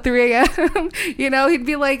 like till 3 a.m., you know, he'd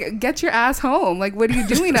be like, get your ass home. Like, what are you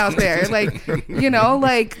doing out there? Like, you know,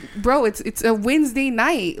 like, bro, it's a Wednesday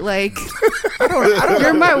night. Like,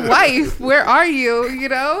 you're my wife. Where are you? You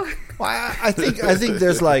know? Well, I think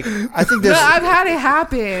there's like, No, I've had it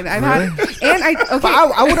happen. But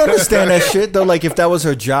I would understand that shit though. Like if that was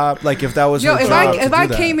her job, like if that was her job. If I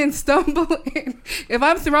came in stumbling, if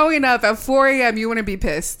I'm throwing up at 4 a.m., you wouldn't be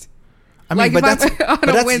pissed. I mean, like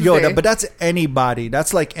but that's anybody.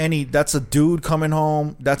 That's like that's a dude coming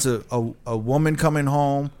home. That's a woman coming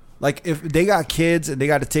home. Like if they got kids and they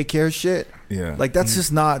got to take care of shit. Yeah. Like that's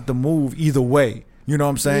just not the move either way. You know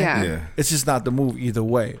what I'm saying? Yeah. It's just not the move either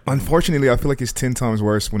way. Unfortunately, I feel like it's 10 times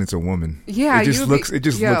worse when it's a woman. Yeah, it just looks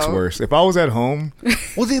worse. If I was at home,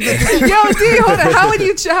 Well, yo, D, hold on. How would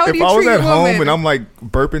you? if I was at home and I'm like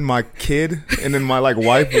burping my kid, and then my like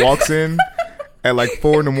wife walks in at like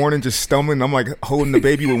 4 a.m. just stumbling, I'm like holding the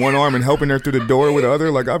baby with one arm and helping her through the door with the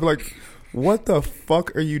other. Like I'd be like, what the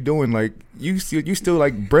fuck are you doing? Like you still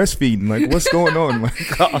like breastfeeding? Like what's going on?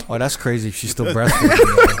 Like, oh, that's crazy. If she's still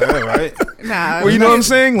breastfeeding, yeah, right? Nah. Well, you know what I'm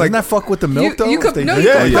saying? Like doesn't that fuck with the milk though? You could pump.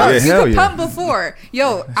 Yeah, You could pump before.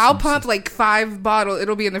 Yo, I'll pump like 5 bottles.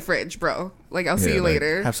 It'll be in the fridge, bro. Like I'll see you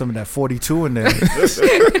later. Have some of that 42 in there.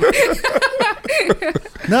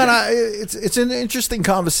 No, it's an interesting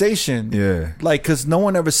conversation. Yeah, like because no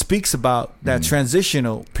one ever speaks about that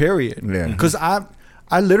transitional period. Yeah, because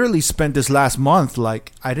I literally spent this last month,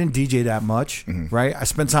 like, I didn't DJ that much, right? I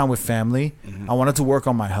spent time with family. I wanted to work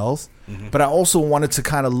on my health, but I also wanted to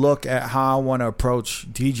kind of look at how I want to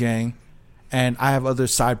approach DJing, and I have other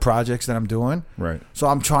side projects that I'm doing. Right. So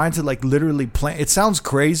I'm trying to, like, literally plan. It sounds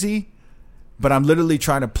crazy, but I'm literally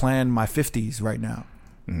trying to plan my 50s right now.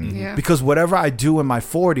 Yeah. Because whatever I do in my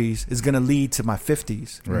 40s is going to lead to my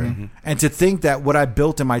 50s. Right. And to think that what I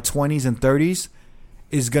built in my 20s and 30s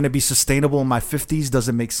is going to be sustainable in my 50s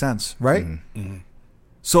doesn't make sense, right?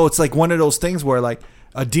 So it's like one of those things where like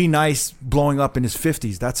a D Nice blowing up in his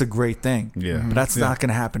 50s, that's a great thing. Yeah. But that's not going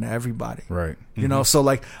to happen to everybody. Right. You know, so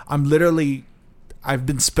like I've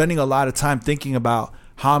been spending a lot of time thinking about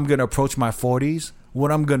how I'm going to approach my 40s,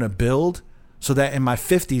 what I'm going to build so that in my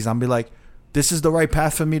 50s I'm be like, this is the right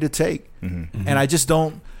path for me to take. And I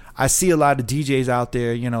see a lot of DJs out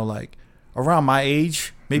there, you know, like around my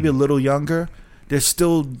age, maybe a little younger. They're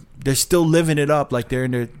still living it up like they're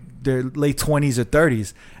in their late 20s or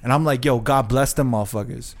 30s. And I'm like, yo, God bless them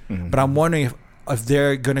motherfuckers. But I'm wondering if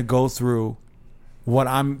they're going to go through what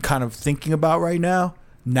I'm kind of thinking about right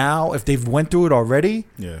now, if they've went through it already,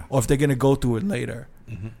 or if they're going to go through it later.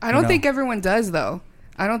 I don't think everyone does, though.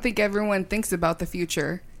 I don't think everyone thinks about the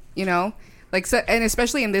future, you know? Like, so, and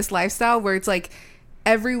especially in this lifestyle where it's like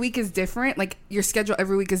every week is different. Like your schedule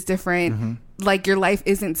every week is different. Like your life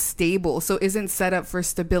isn't stable, so isn't set up for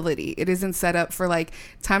stability. It isn't set up for like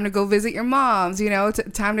time to go visit your moms, you know,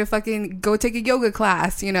 time to fucking go take a yoga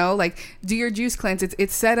class, you know, like do your juice cleanse.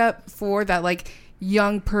 It's set up for that like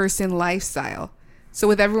young person lifestyle. So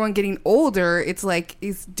with everyone getting older, it's like,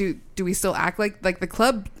 do we still act like the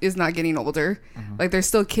club is not getting older? Like there's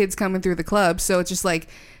still kids coming through the club. So it's just like,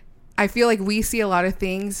 I feel like we see a lot of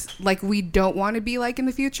things like we don't want to be like in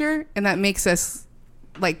the future, and that makes us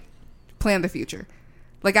like plan the future.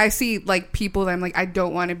 Like I see like people that I'm like, I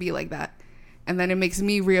don't want to be like that, and then it makes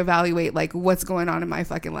me reevaluate like what's going on in my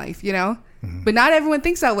fucking life, you know? But not everyone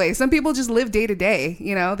thinks that way. Some people just live day to day,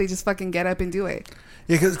 you know? They just fucking get up and do it.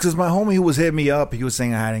 Yeah, because my homie who was hitting me up, he was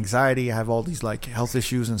saying I had anxiety, I have all these like health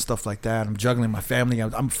issues and stuff like that. I'm juggling my family.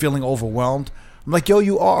 I'm feeling overwhelmed. I'm like, yo,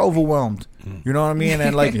 you are overwhelmed. You know what I mean?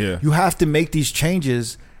 And like, you have to make these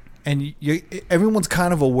changes, and everyone's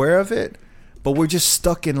kind of aware of it, but we're just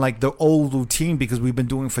stuck in like the old routine because we've been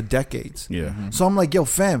doing it for decades. So I'm like, yo,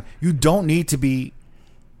 fam, you don't need to be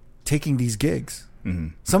taking these gigs.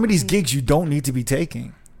 Some of these gigs you don't need to be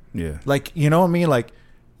taking. Like, you know what I mean? Like,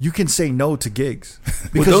 you can say no to gigs.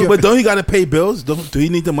 But don't you got to pay bills? Do you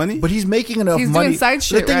need the money? But he's making enough money. He's doing side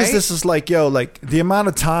shit, the thing right? is, this is like, yo, like the amount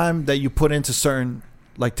of time that you put into certain,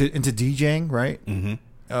 like into DJing, right?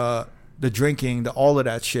 The drinking, all of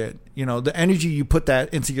that shit. You know, the energy you put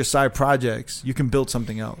that into your side projects, you can build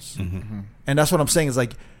something else. And that's what I'm saying is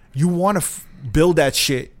like, you want to build that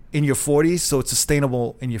shit in your 40s so it's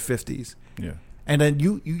sustainable in your 50s. And then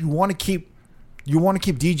you want to keep you want to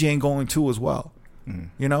keep DJing going too as well.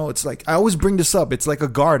 You know, it's like I always bring this up. It's like a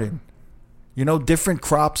garden. You know, different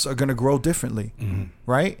crops are going to grow differently,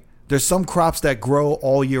 right? There's some crops that grow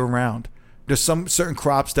all year round. There's some certain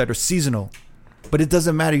crops that are seasonal, but it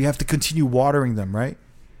doesn't matter. You have to continue watering them, right?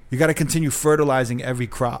 You got to continue fertilizing every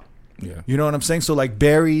crop. Yeah. You know what I'm saying? So like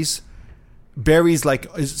berries like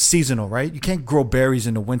is seasonal, right? You can't grow berries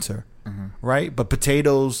in the winter, right? But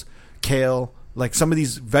potatoes, kale, like some of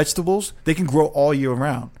these vegetables, they can grow all year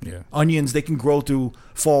round. Yeah. Onions, they can grow through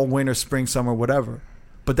fall, winter, spring, summer, whatever.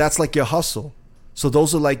 But that's like your hustle. So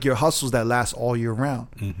those are like your hustles that last all year round.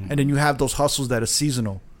 And then you have those hustles that are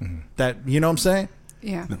seasonal. That, you know what I'm saying?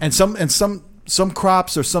 Yeah. And some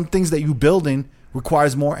crops or some things that you build in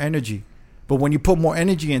requires more energy. But when you put more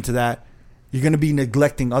energy into that, you're going to be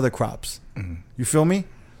neglecting other crops. You feel me?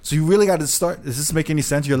 So you really got to start. Does this make any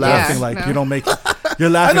sense? You're laughing like no. you don't make it. You're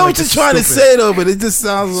laughing. I know like what you're it's trying to stupid. say though, but it just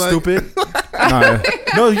sounds like Stupid.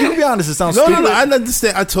 No, you can be honest. It sounds No, stupid. I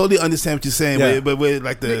understand. I totally understand what you're saying, Yeah. but with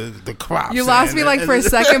like the crops. You lost me like for a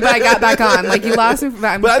second, but I got back on. Like you lost me. But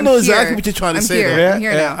I know I'm exactly here. what you're trying to I'm say, Here. though. Yeah, I'm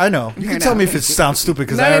here yeah, now. I know. I'm You here can tell now. me if it sounds stupid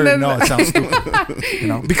because No, I no, already no, know no. it sounds stupid. You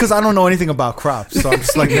know, because I don't know anything about crops, so I'm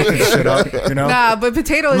just like making shit up. You know, Nah, but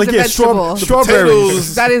potato is like a yeah, vegetable. strawberries.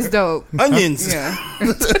 Potatoes, That is dope. onions. Yeah.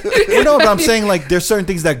 You know, but I'm saying like there's certain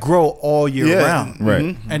things that grow all year Yeah. round,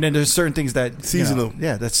 Right. and then there's certain things that Seasonal.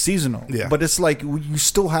 yeah, that's seasonal. Yeah. But it's like you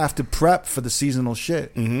still have to prep for the seasonal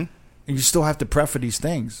shit, and you still have to prep for these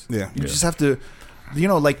things. Yeah. you Yeah. just have to, you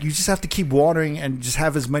know, like you just have to keep watering and just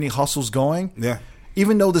have as many hustles going. Yeah.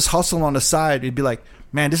 Even though this hustle on the side, it'd be like,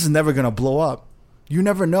 man, this is never gonna blow up. You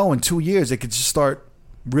never know. In 2 years, it could just start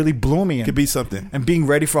really blooming Could be something. and being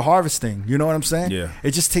ready for harvesting. You know what I'm saying? Yeah.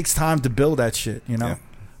 It just takes time to build that shit, you know? Yeah.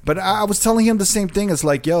 But I was telling him the same thing. It's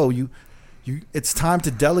like, yo, you it's time to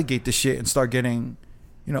delegate the shit and start getting,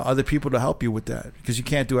 you know, other people to help you with that because you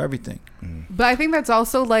can't do everything. But I think that's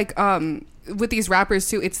also like with these rappers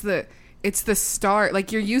too. It's the star.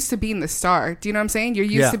 Like you're used to being the star. Do you know what I'm saying? You're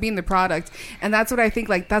used Yeah. to being the product, and that's what I think.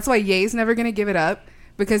 Like that's why Ye's never gonna give it up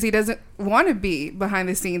because he doesn't want to be behind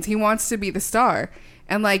the scenes. He wants to be the star.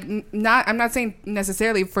 And like I'm not saying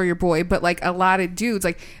necessarily for your boy, but like a lot of dudes,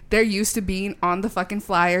 like they're used to being on the fucking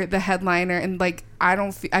flyer, the headliner, and like I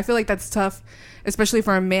feel like that's tough, especially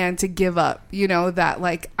for a man to give up. You know that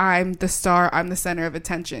like I'm the star, I'm the center of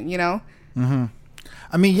attention. You know.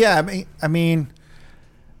 I mean, yeah. I mean,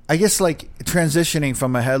 I guess like transitioning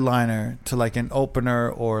from a headliner to like an opener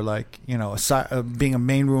or like, you know, being a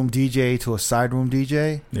main room DJ to a side room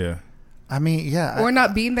DJ. Yeah. I mean, yeah. Or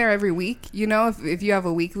not being there every week, you know, if you have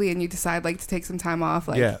a weekly and you decide like to take some time off,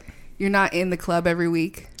 like Yeah. you're not in the club every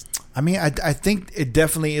week. I mean, I think it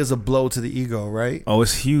definitely is a blow to the ego, right? Oh,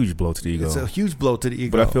 it's a huge blow to the ego. It's a huge blow to the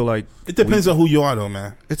ego. But I feel like It depends on who you are, though,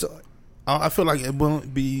 man. it's I feel like it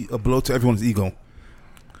won't be a blow to everyone's ego.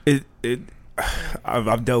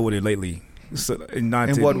 I've dealt with it lately. So, and not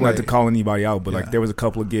In to, what not way? to call anybody out, but Yeah. like there was a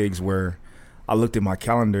couple of gigs where I looked at my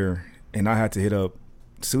calendar and I had to hit up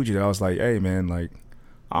Suji. I was like, "Hey, man, like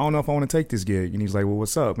I don't know if I want to take this gig." And he's like, "Well,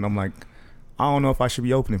 what's up?" And I'm like, "I don't know if I should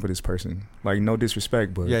be opening for this person. Like, no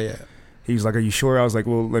disrespect, but yeah. He was like, "Are you sure?" I was like,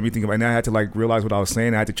 "Well, let me think about it." And I had to like realize what I was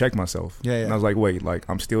saying. I had to check myself. Yeah. And I was like, "Wait, like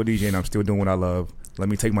I'm still DJing. I'm still doing what I love. Let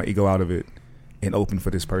me take my ego out of it and open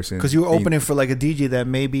for this person." Because you were And opening for like a DJ that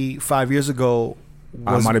maybe 5 years ago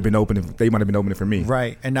I was might have been opening. They might have been opening for me.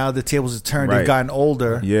 right, and now the tables have turned. Right. They've gotten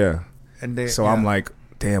older, Yeah. and they. So yeah. I'm like,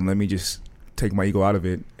 damn, let me just take my ego out of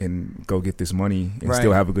it and go get this money and Right.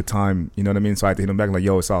 still have a good time. You know what I mean? So I had to hit him back like,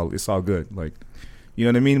 yo, it's all good. Like, you know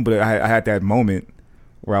what I mean? But I had that moment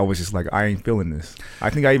where I was just like, I ain't feeling this.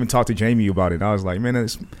 I think I even talked to Jamie about it. I was like, man,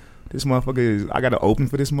 this motherfucker is, I got to open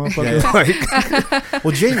for this motherfucker. Like,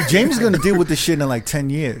 Well, James is going to deal with this shit in like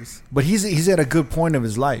 10 years, but he's at a good point of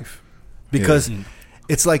his life because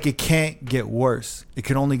it's like it can't get worse. It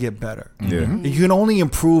can only get better. yeah. You can only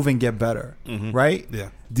improve and get better, right? Yeah.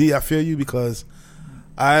 D, I feel you because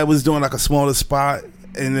I was doing like a smaller spot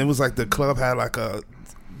and it was like the club had like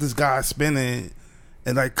this guy spinning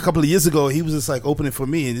and like a couple of years ago he was just like opening for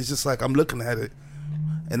me and it's just like I'm looking at it.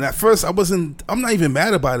 And at first I'm not even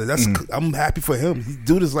mad about it. I'm happy for him. He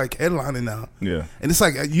dude is like headlining now. Yeah. And it's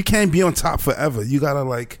like you can't be on top forever. You gotta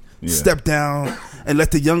like Yeah. step down and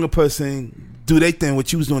let the younger person do their thing,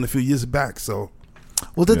 what you was doing a few years back. So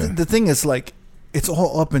Well, the thing is, like, it's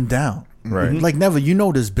all up and down. Right. Like, never, you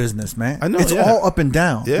know this business, man. I know, It's yeah. all up and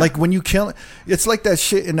down. Yeah. Like, when you kill it, it's like that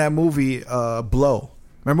shit in that movie, Blow.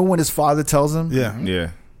 Remember when his father tells him? yeah. Yeah.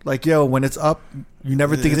 Like, yo, when it's up, you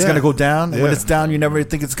never think it's gonna go down. And when it's down, you never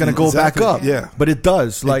think it's gonna go back up. Yeah, but it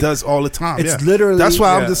does. Like, it does all the time. It's literally. That's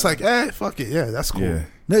why I'm just like, fuck it. Yeah, that's cool. Yeah.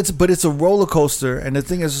 But it's a roller coaster, and the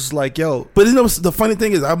thing is just like, yo. But you know, the funny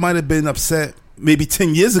thing is, I might have been upset maybe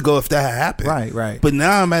 10 years ago if that had happened. Right. But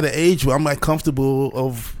now I'm at an age where I'm like comfortable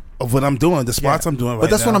of what I'm doing, the spots I'm doing right now. But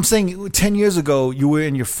that's what I'm saying. 10 years ago, you were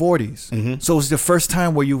in your 40s. Mm-hmm. So it was the first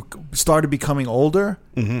time where you started becoming older.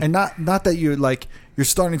 Mm-hmm. And not that you're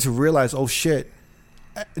starting to realize, oh shit,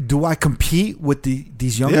 do I compete with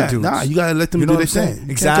these younger dudes? Nah, you gotta let them do their thing.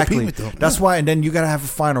 Exactly. That's why, and then you gotta have a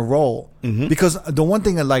final role. Mm-hmm. Because the one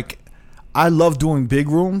thing that, like, I love doing big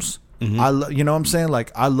rooms. Mm-hmm. You know what I'm saying?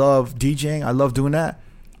 Like, I love DJing. I love doing that.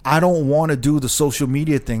 I don't want to do the social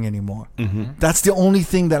media thing anymore. Mm-hmm. That's the only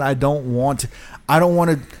thing that I don't want to. I don't want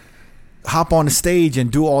to hop on the stage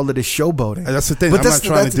and do all of this showboating. That's the thing. I'm not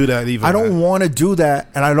trying to do that either. I don't want to do that,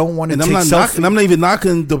 and I don't want to take selfies. And I'm not even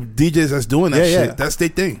knocking the DJs that's doing that shit. That's their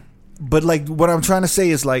thing. But like, what I'm trying to say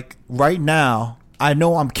is, like, right now, I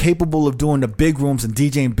know I'm capable of doing the big rooms and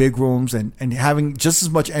DJing big rooms and having just as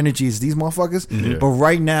much energy as these motherfuckers. Mm-hmm. But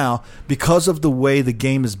right now, because of the way the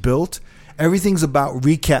game is built, everything's about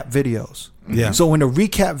recap videos. Yeah. So in a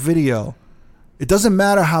recap video, it doesn't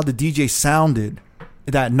matter how the DJ sounded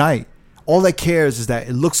that night. All that cares is that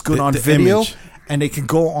it looks good on video, image. and it can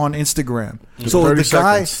go on Instagram. So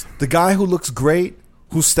 30 the guy who looks great,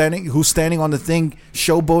 who's standing on the thing,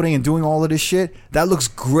 showboating and doing all of this shit, that looks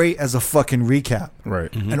great as a fucking recap.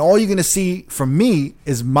 Right. And all you're gonna see from me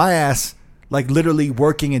is my ass, like, literally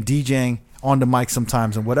working and DJing on the mic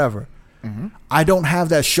sometimes and whatever. I don't have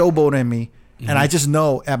that showboat in me, and I just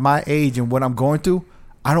know at my age and what I'm going through,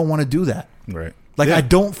 I don't want to do that. Right. Like, I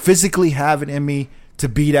don't physically have it in me to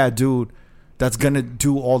be that dude that's gonna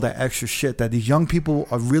do all that extra shit that these young people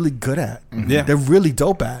are really good at. Yeah. They're really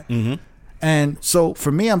dope at. And so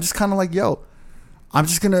for me, I'm just kind of like, yo, I'm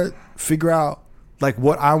just gonna figure out, like,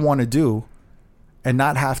 what I want to do, and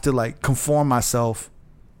not have to, like, conform myself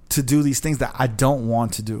to do these things that I don't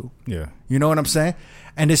want to do. Yeah. You know what I'm saying?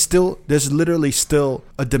 And there's literally still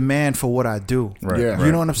a demand for what I do. Right. Yeah.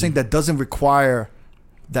 You know what I'm saying? That doesn't require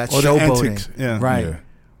that Or the showboating. antics, yeah. Right. Yeah.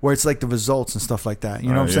 Where it's like the results and stuff like that. You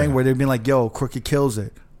know what I'm yeah. saying? Where they've been like, yo, Crooked kills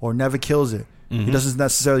it or never kills it. He doesn't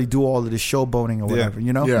necessarily do all of this showboating or whatever,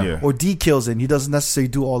 you know? Yeah. Yeah. Or D kills it and he doesn't necessarily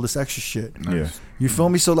do all this extra shit. Yeah. You feel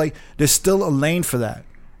me? So, like, there's still a lane for that.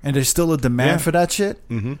 And there's still a demand for that shit.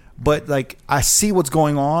 But, like, I see what's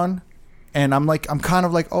going on, and I'm kind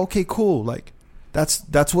of like, okay, cool. Like,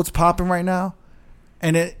 that's what's popping right now.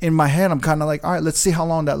 And in my head, I'm kind of like, all right, let's see how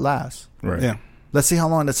long that lasts. Right. Yeah. Let's see how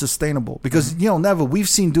long that's sustainable. Because, you know, never, we've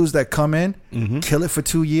seen dudes that come in, kill it for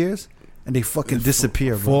 2 years, and they fucking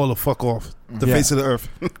disappear, bro. Fall the fuck off the Yeah. face of the earth.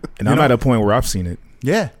 And I'm at a point where I've seen it.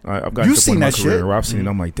 Yeah. I've got You to the seen point in my that career shit. where I've seen it.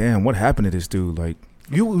 I'm like, damn, what happened to this dude? Like,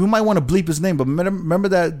 You might want to bleep his name, but remember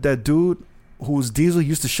that dude whose Diesel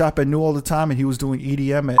used to shop at New all the time, and he was doing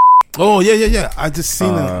EDM at. Oh yeah. I just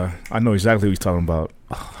seen him. I know exactly what he's talking about.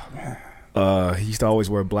 He used to always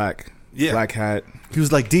wear black hat. He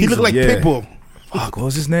was like He Diesel. looked like Yeah. Pitbull. Fuck, what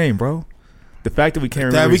was his name, bro? The fact that we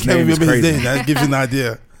can't That remember we his can't name is remember his crazy. name. That gives you an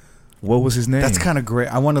idea. What was his name? That's kind of great.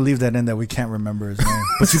 I want to leave that in that we can't remember his name,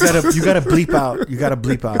 but you gotta bleep out. You gotta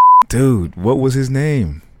bleep out. Dude, what was his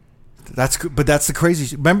name? That's good, but that's the crazy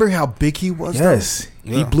shit. Remember how big he was? though? Yes.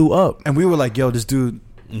 He Yeah. blew up. And we were like, yo, this dude,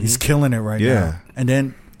 he's killing it right Yeah. now. And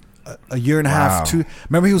then a year and a half, Wow. 2.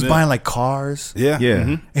 Remember he was buying like cars. Yeah. Yeah.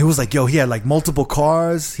 And he was like, yo, he had like multiple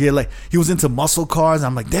cars. He was into muscle cars. And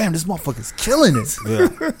I'm like, damn, this motherfucker's killing it. Yeah.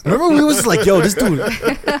 Remember we was like, yo, this dude,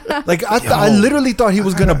 like I literally thought he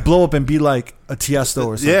was gonna blow up and be like a Tiesto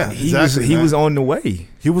or something. Yeah. He Exactly, he man. was on the way.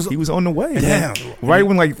 He was on the way. Damn. Right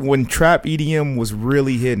when trap EDM was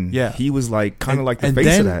really hitting. Yeah. He was like kind of like the and face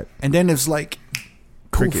then, of that. And then it's like,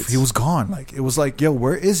 poof, Crickets. he was gone. Like, it was like, yo,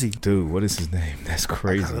 where is he? Dude, what is his name? That's I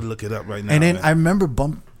crazy. gotta look it up right now. And then man. I remember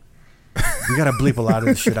we gotta bleep a lot of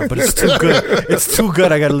this shit out, but it's too good. It's too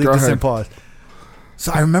good. I gotta leave Go this in ahead. pause.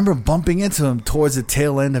 So I remember bumping into him towards the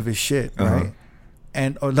tail end of his shit, right?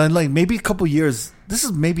 And or then, like, maybe a couple years. This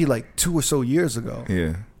is maybe like 2 or so years ago,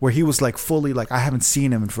 Yeah. where he was like fully like, I haven't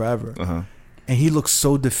seen him in forever, and he looked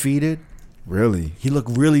so defeated. Really? He looked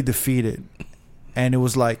really defeated, and it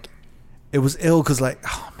was like, it was ill because, like,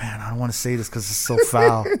 oh man, I don't want to say this because it's so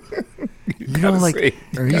foul. You know, like,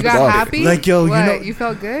 You got happy? Like, yo, you What? know- You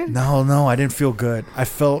felt good? no, I didn't feel good. I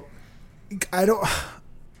don't.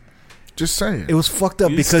 Just saying. It was fucked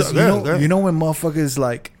up You because stuck there, yeah. you know when motherfuckers,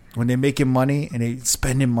 like, when they're making money and they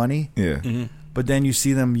spending money, Yeah. but then you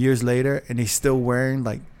see them years later and they still wearing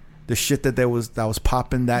like the shit that was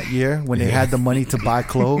popping that year when they had the money to buy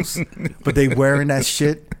clothes, but they wearing that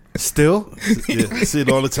shit still. Yeah, I see it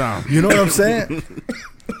all the time. You know what I'm saying?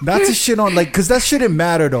 Not to shit on because that shouldn't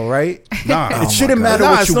matter though, right? Nah, it shouldn't matter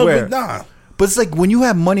what you wear. Nah. But it's like when you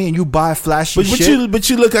have money and you buy flashy shit. But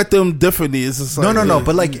you look at them differently. It's just like, no.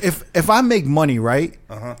 But like if I make money, right,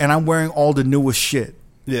 and I'm wearing all the newest shit,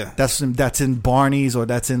 that's in Barney's or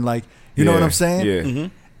that's in like you know what I'm saying? Yeah. Mm-hmm.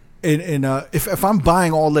 And if I'm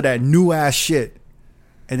buying all of that new ass shit,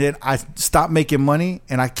 and then I stop making money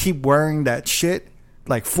and I keep wearing that shit,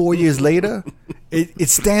 like 4 years later, it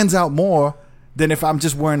stands out more than if I'm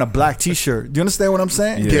just wearing a black T-shirt. Do you understand what I'm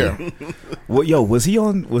saying? Yeah. Well, yo, was he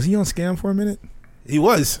on Scam for a minute? He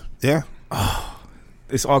was. Yeah.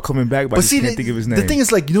 It's all coming back, but I just can't think of his name. The thing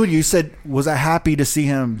is, like, you said, was I happy to see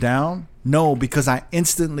him down? No, because I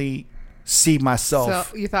instantly see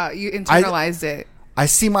myself. So you thought you internalized it. I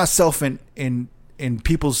see myself in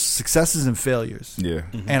people's successes and failures. Yeah.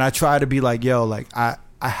 Mm-hmm. And I try to be like, yo, like I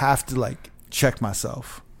have to like check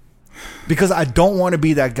myself. Because I don't want to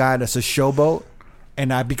be that guy that's a showboat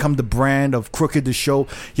and I become the brand of Crooked the Show.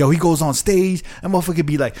 Yo, he goes on stage and motherfucker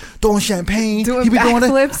be like throwing champagne. Doing he be doing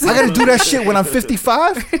backflips. I gotta do that shit when I'm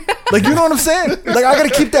 55. Like, you know what I'm saying? Like, I gotta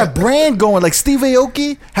keep that brand going. Like, Steve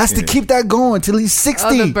Aoki has to keep that going till he's 60.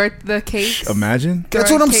 Oh, the cakes. Imagine. That's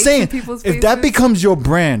Throwing what I'm cakes saying. in people's If that faces. becomes your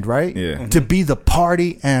brand, right? Yeah. To be the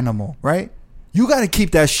party animal, right? You got to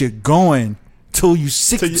keep that shit going till you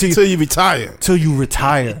 60, Till you retire. till you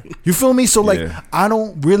retire. You feel me? So like, Yeah. I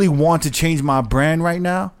don't really want to change my brand right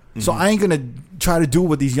now. So I ain't gonna try to do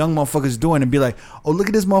what these young motherfuckers doing and be like, oh, look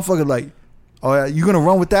at this motherfucker. Like, oh, you gonna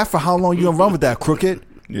run with that for how long? You gonna run with that, Crooked?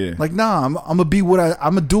 Yeah. Like, nah, I'm gonna be I'm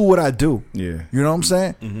gonna do what I do. Yeah. You know what I'm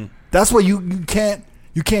saying? That's why you can't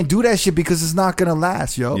do that shit because it's not gonna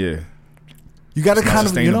last, yo. Yeah. You gotta It's not kind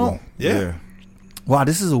of, you know. sustainable. Yeah. Wow,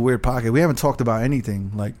 this is a weird pocket. We haven't talked about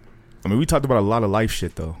anything. Like, I mean, we talked about a lot of life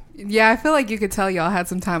shit though. Yeah, I feel like you could tell y'all had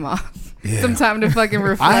some time off. Some time to fucking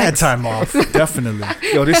reflect. I had time off, definitely.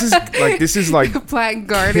 Yo, this is like Plant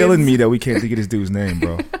gardens. killing me that we can't think of this dude's name,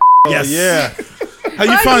 bro. Yes. Yeah. How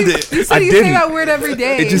you found it? You said I you didn't. say that word every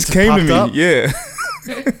day. It just came to popped me. up? Yeah.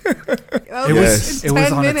 Oh, It Yes. was it was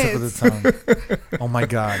 10 on the minutes. tip of the tongue. Oh my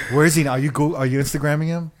god, where is he now? Are you Instagramming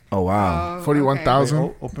him? Oh wow. Oh, 41,000.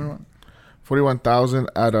 Wait, open one. 41,000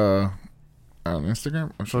 at on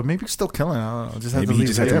Instagram. So maybe he's still killing. I don't know. Just have Maybe to he leave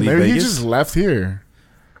just it had to there. leave Maybe he Vegas? just left here.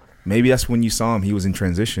 Maybe that's when you saw him. He was in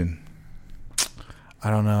transition. I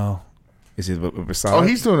don't know. Is it Versailles? Oh,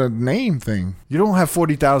 he's doing a name thing. You don't have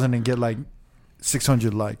 40,000 and get like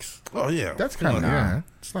 600 likes. Oh yeah. That's kind of, Nah. yeah.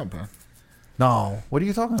 It's not bad. No, what are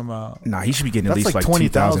you talking about? Nah, he should be getting That's at least like like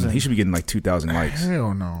 2,000. 20,000. He should be getting like 2,000 likes.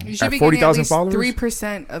 Hell no. You should At be 40,000 40,000 followers?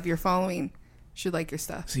 3% of your following should like your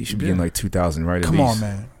stuff. So he should be getting like 2,000 right Come at on, least.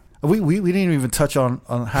 man. We didn't even touch on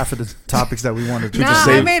half of the topics that we wanted to. Nah, just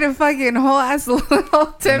I save- made a fucking whole ass little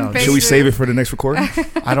 10 pages. Should we save it for the next recording?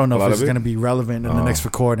 I don't know A lot if it's of it? going to be relevant in the Oh. next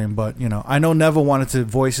recording, but you know, I know Neville wanted to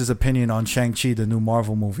voice his opinion on Shang-Chi, the new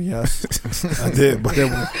Marvel movie. Yes, I did, but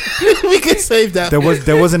we can save that.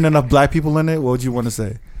 there wasn't enough black people in it. What would you want to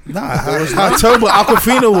say? Nah, how terrible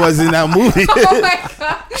Aquafina was in that movie. Oh my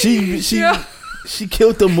god. She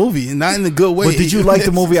killed the movie, and not in a good way. But did you like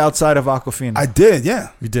the movie outside of Aquafina? I did, yeah.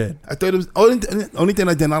 You did. I thought it was only thing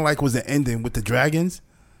I did not like was the ending with the dragons.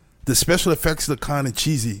 The special effects look kind of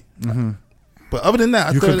cheesy. Mm-hmm. But other than that,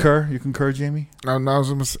 I You thought concur? You concur, Jamie? No, I was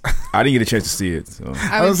gonna say, I didn't get a chance to see it. So. I I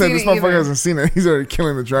haven't was saying seen this it motherfucker either. hasn't seen it. He's already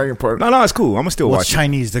killing the dragon part. No, it's cool. I'm gonna still Well, it's watch it.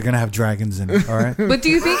 Chinese. They're gonna have dragons in it. All right. But do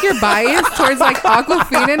you think you're biased towards like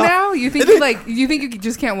Aquafina now? You think you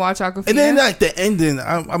just can't watch Aquafina? And then like the ending,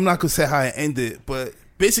 I'm not gonna say how it ended, but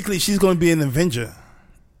basically she's gonna be an Avenger.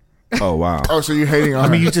 Oh wow. Oh, so you're hating on I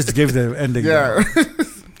mean, her. you just give the ending. Yeah.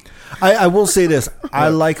 I will say this. I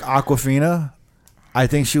like Aquafina. I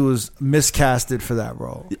think she was miscasted for that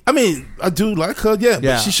role. I mean, I do like her, yeah,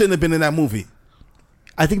 Yeah. but she shouldn't have been in that movie.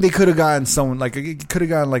 I think they could have gotten someone like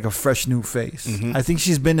a fresh new face. I think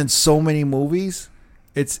she's been in so many movies.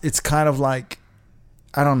 It's kind of like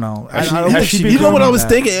I don't know. I don't think she'd be You know what good I in was that.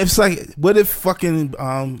 thinking? It's like, what if fucking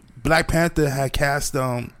Black Panther had cast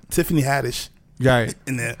Tiffany Haddish Right.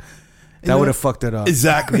 in there? That would have fucked it up.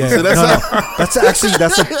 Exactly. Yeah. So that's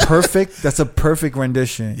That's a perfect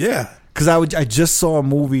rendition. yeah. Because I just saw a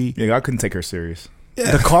movie. Yeah, I couldn't take her serious.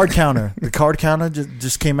 The Card Counter. The Card Counter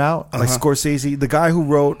just came out. Like Scorsese, the guy who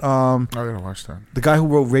wrote I gotta watch that.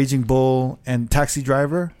 Raging Bull and Taxi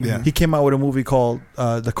Driver. Yeah. He came out with a movie called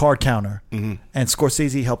The Card Counter, and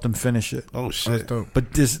Scorsese helped him finish it. Oh That's shit. dope.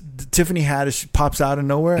 But this Tiffany Haddish pops out of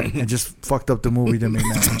nowhere and just fucked up the movie to me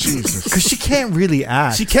now. Jesus. Because she can't really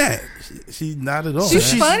act. She can't. She not at all.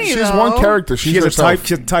 She's man. funny She's though. one character. She's She has a herself.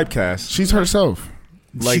 typecast. She's herself.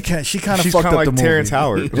 Like she kind of she's fucked kind up of like the Terrence movie.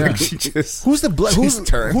 Howard. Yeah. Like, she just Who's the She's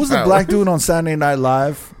Terrence who's the Howard. black dude on Saturday Night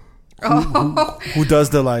Live who does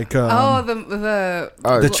the like the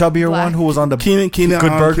the chubbier black- one who was on the Keenan Good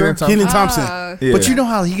Burger? Keenan Thompson. yeah. But you know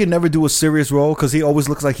how he can never do a serious role because he always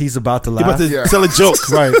looks like he's about to He laugh. about to Yeah. tell a joke.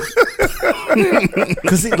 Right.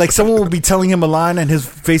 Because like someone would be telling him a line and his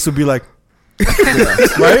face would be like,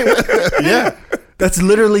 right? Yeah. That's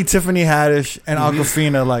literally Tiffany Haddish and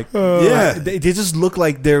Awkwafina. Like, Yeah. they just look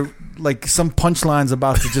like they're like some punchlines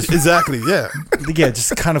about to just, Exactly. Yeah.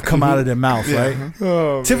 just kind of come out of their mouth, Yeah.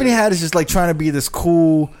 right? Tiffany Haddish is like trying to be this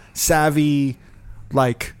cool, savvy,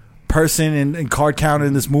 like person and card counter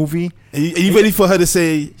in this movie. Are you ready for her to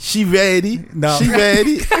say she ready? No. She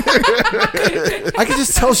ready? I can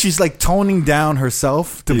just tell she's like toning down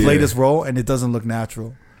herself to play Yeah. this role, and it doesn't look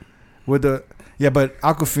natural. But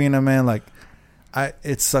Awkwafina, man, like,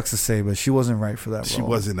 it sucks to say, but she wasn't right for that She role.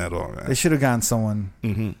 wasn't at all, They man. should have gotten someone.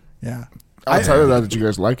 Mm-hmm. Yeah. Outside of that, did you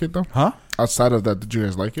guys like it though? Huh? Outside of that, did you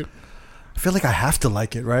guys like it? I feel like I have to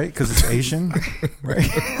like it, right? Because it's Asian, right?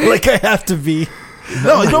 Like I have to be.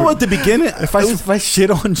 No, you know what? The beginning, If I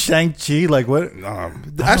shit on Shang-Chi, like what?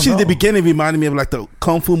 actually, the know. beginning reminded me of like the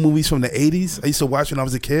kung fu movies from the 80s. I used to watch when I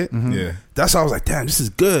was a kid. yeah. That's how I was like, damn, this is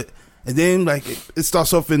good. And then like it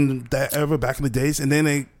starts off in that era back in the days, and then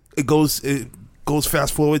it goes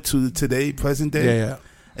fast forward to today, present day. Yeah.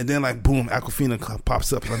 And then like boom, Awkwafina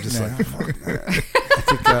pops up, and I'm just Yeah. like, fuck, man.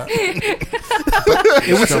 I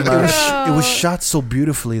think it was shot so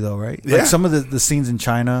beautifully though, right? Yeah. Like some of the scenes in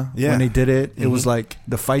China Yeah. when they did it, it was like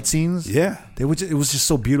the fight scenes. Yeah. It was just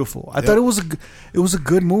so beautiful. I thought it was a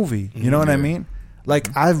good movie. You know what I mean?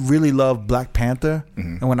 Like I really love Black Panther,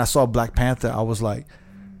 and when I saw Black Panther, I was like,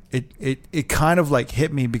 it kind of like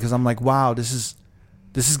hit me because I'm like, wow, this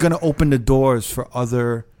is gonna open the doors for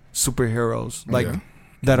other superheroes like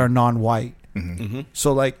that are non-white.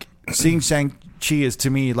 So like seeing Shang-Chi is to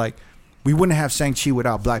me like we wouldn't have Shang-Chi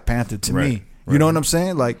without Black Panther to me. You know what I'm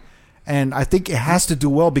saying? Like, and I think it has to do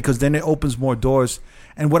well because then it opens more doors.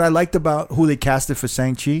 And what I liked about who they casted for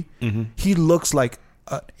Shang-Chi, he looks like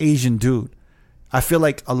an Asian dude. I feel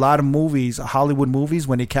like a lot of movies, Hollywood movies,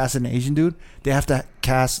 when they cast an Asian dude, they have to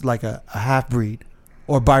cast like a half-breed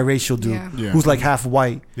or biracial dude Yeah. who's like half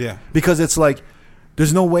white. Yeah. Because it's like,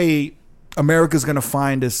 there's no way America's going to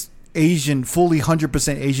find this Asian, fully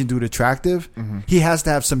 100% Asian dude attractive. He has to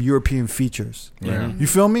have some European features. You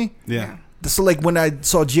feel me? Yeah. So like when I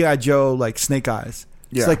saw G.I. Joe, like Snake Eyes,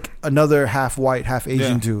 Yeah. it's like another half white, half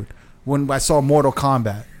Asian Yeah. dude. When I saw Mortal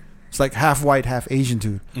Kombat, it's like half white, half Asian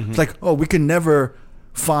dude. It's like, oh, we can never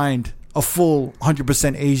find a full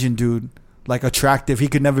 100% Asian dude like attractive. He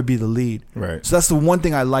could never be the lead. Right. So that's the one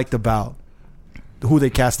thing I liked about who they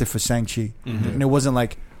casted for Shang-Chi. And it wasn't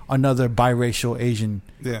like another biracial Asian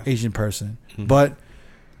person. But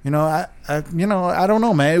I don't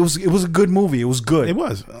know, man. It was a good movie. It was good. It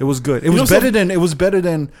was. It was good. It You was know better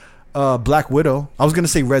than Black Widow. I was gonna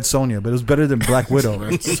say Red Sonja, but it was better than Black Widow.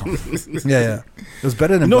 Yeah. It was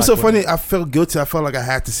better than. You know what's Black so Widow. funny? I felt guilty. I felt like I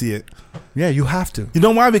had to see it. Yeah, you have to. You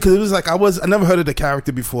know why? Because it was like I never heard of the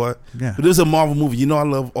character before. Yeah. But it was a Marvel movie. You know I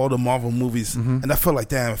love all the Marvel movies. And I felt like,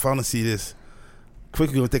 damn, if I want to see this,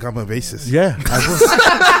 quickly gonna think I'm a racist. Yeah,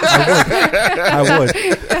 I would.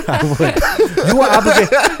 You are obligated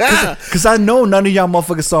because I know none of y'all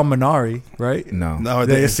motherfuckers saw Minari, right? No. No, I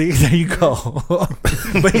There, didn't. see, there you go.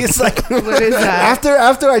 But it's like What is that?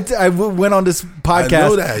 after I went on this podcast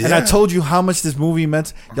know that, and I yeah. told you how much this movie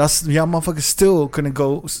meant, y'all motherfuckers still couldn't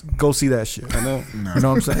go see that shit. I know. You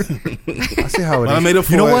know what I'm saying? I see how it Well, I is. made up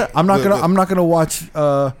You know for it. what? I'm not gonna watch.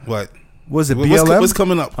 What? Was it What's, BLM? what's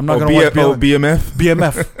coming up? I'm not gonna watch BLM. BMF.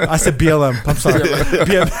 BMF. I said BLM. I'm sorry.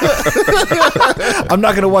 BMF. I'm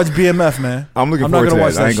not gonna watch BMF, man. I'm looking not forward to gonna that.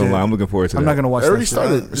 watch I ain't that gonna shit. lie. I'm looking forward to I'm that. not gonna watch It already that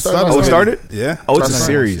shit. started. Oh, it started? Yeah. Oh, it's a I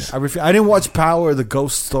series. I didn't watch Power, the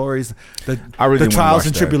ghost stories, I really the didn't wanna trials watch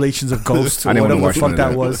and that. tribulations of ghosts, I or didn't wanna whatever the watch fuck none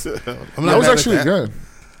that of was. I'm That not was mad at actually that. good.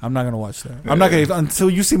 I'm not gonna watch that. I'm not gonna until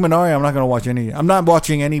you see Minari. I'm not gonna watch any. I'm not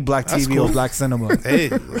watching any black That's TV cool. or black cinema. Hey,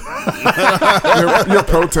 You're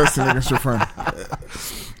protesting against your friend.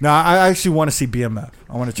 No, I actually want to see BMF.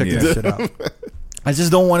 I want to check that shit out. I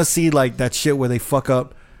just don't want to see like that shit where they fuck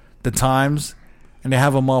up the times and they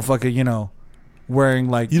have a motherfucker, wearing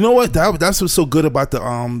like you know what? That's what's so good about the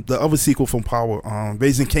other sequel from Power,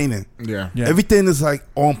 Raising Kanan. Yeah. Yeah. Everything is like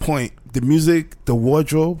on point. The music, the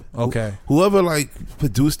wardrobe. Okay. Whoever like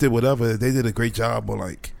produced it, whatever, they did a great job of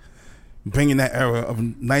like bringing that era of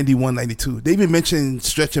 91, 92. They even mentioned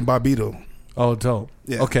Stretch and Barbito. Oh, dope.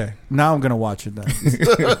 Yeah. Okay, now I'm gonna watch it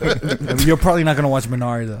then. You're probably not gonna watch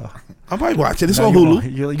Minari though. I might watch it. It's No, on you Hulu.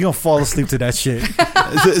 won't. You're gonna fall asleep to that shit.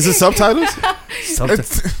 Is it subtitles? It's in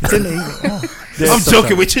the, there's I'm subtitles.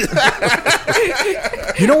 joking with you.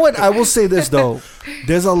 You know what? I will say this though.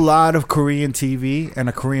 There's a lot of Korean TV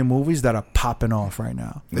and Korean movies that are popping off right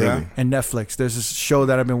now. Yeah. And Netflix. There's this show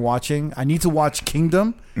that I've been watching. I need to watch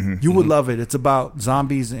Kingdom. Mm-hmm. You would love it. It's about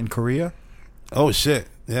zombies in Korea. Oh shit!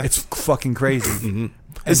 Yeah. It's fucking crazy.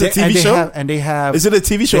 Is it a TV show? They have. Is it a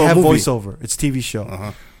TV show They or have movie? voiceover. It's TV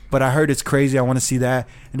show. But I heard it's crazy. I want to see that.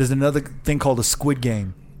 And there's another thing called the Squid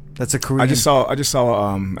Game. That's a Korean. I just saw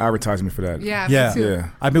advertisement for that. Yeah. Yeah. Me too. Yeah.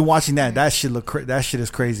 I've been watching that. That shit that shit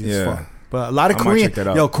is crazy as Yeah. fuck. But a lot of I might Korean, check that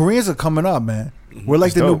out. yo, Koreans are coming up, man. We're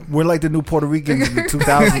like That's dope. we're like the new Puerto Ricans in the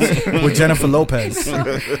 2000s with Jennifer Lopez. We're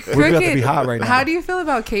about to Cricket, be hot right now. How do you feel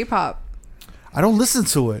about K-pop? I don't listen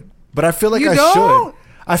to it, but I feel like You I don't? should.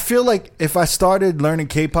 I feel like if I started learning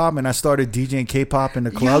K-pop and I started DJing K-pop in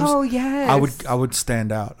the clubs, Yo, yes. I would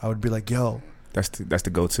stand out. I would be like, yo, That's the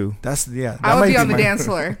go-to. that's That I would might be on the my- dance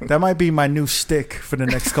floor. That might be my new stick for the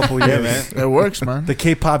next couple of years. man. It works, man. The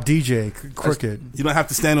K-pop DJ, Cricket. You don't have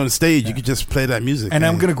to stand on the stage. You can just play that music. And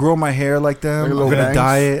man. I'm gonna grow my hair like them. Like a I'm little gonna bangs.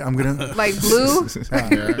 dye it. I'm gonna Like blue.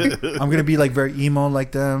 I'm gonna be like very emo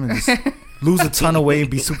like them and just lose a ton of weight and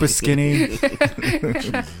be super skinny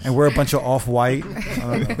and wear a bunch of off-white.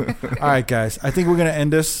 All right, guys. I think we're gonna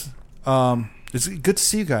end this. It's good to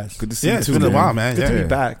see you guys. Good to see Yeah, you it's too, been a man. while, man. Good to Yeah. be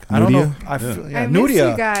back. I don't know. Nudia? I feel, I miss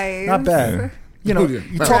Nudia, you guys. not bad. You know,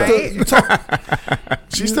 Nudia. you Not talked. bad. You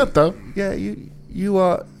talked. She stepped up. Yeah, you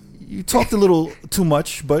talked a little too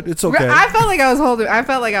much, but it's okay. I felt like I was holding. I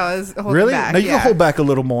felt like I was holding Really? back. No, you yeah. can hold back a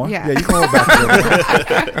little more. Yeah. You can hold back a little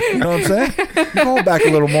more. You know what I'm saying? You can hold back a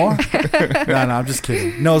little more. No, I'm just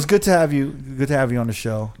kidding. No, it's good to have you. Good to have you on the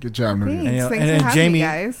show. Good job, Nudia. Thanks. And, Thanks for having Jamie, me,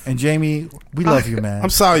 guys. and Jamie, we love you, man. I'm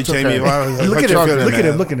sorry, It's Jamie. okay. Look at him. Look at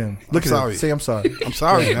him. Look at him. Look at him. sorry. Say I'm sorry. I'm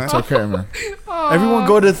sorry, man. It's okay, man. Everyone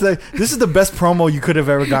go to the. This is the best promo you could have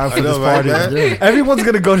ever gotten for I know, this right, party. man? Everyone's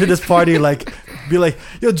gonna go to this party like, be like,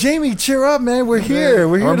 yo, Jamie, cheer up, man. We're here.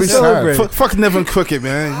 We're here I'll to be sad. celebrate. Fuck Nevin Crooked,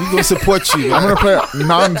 man. We gonna support you, I'm man. gonna play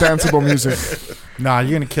non-danceable music. Nah,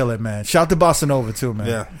 you're gonna kill it, man. Shout to Bossa Nova too, man.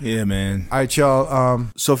 Yeah. Yeah, man. All right, y'all.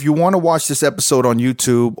 So if you want to watch this episode on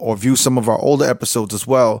YouTube or view some of our older episodes as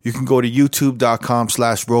well, you can go to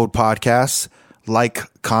youtube.com/Road Podcasts. Like,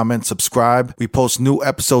 comment, subscribe. We post new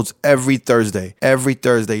episodes every Thursday,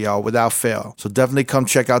 y'all, without fail. So definitely come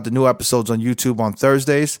check out the new episodes on YouTube on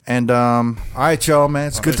Thursdays. And all right, y'all, man.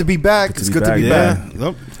 It's good to be back. It's good to be Yeah. back.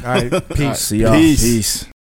 Yep. All right, peace. See y'all. Peace. Peace.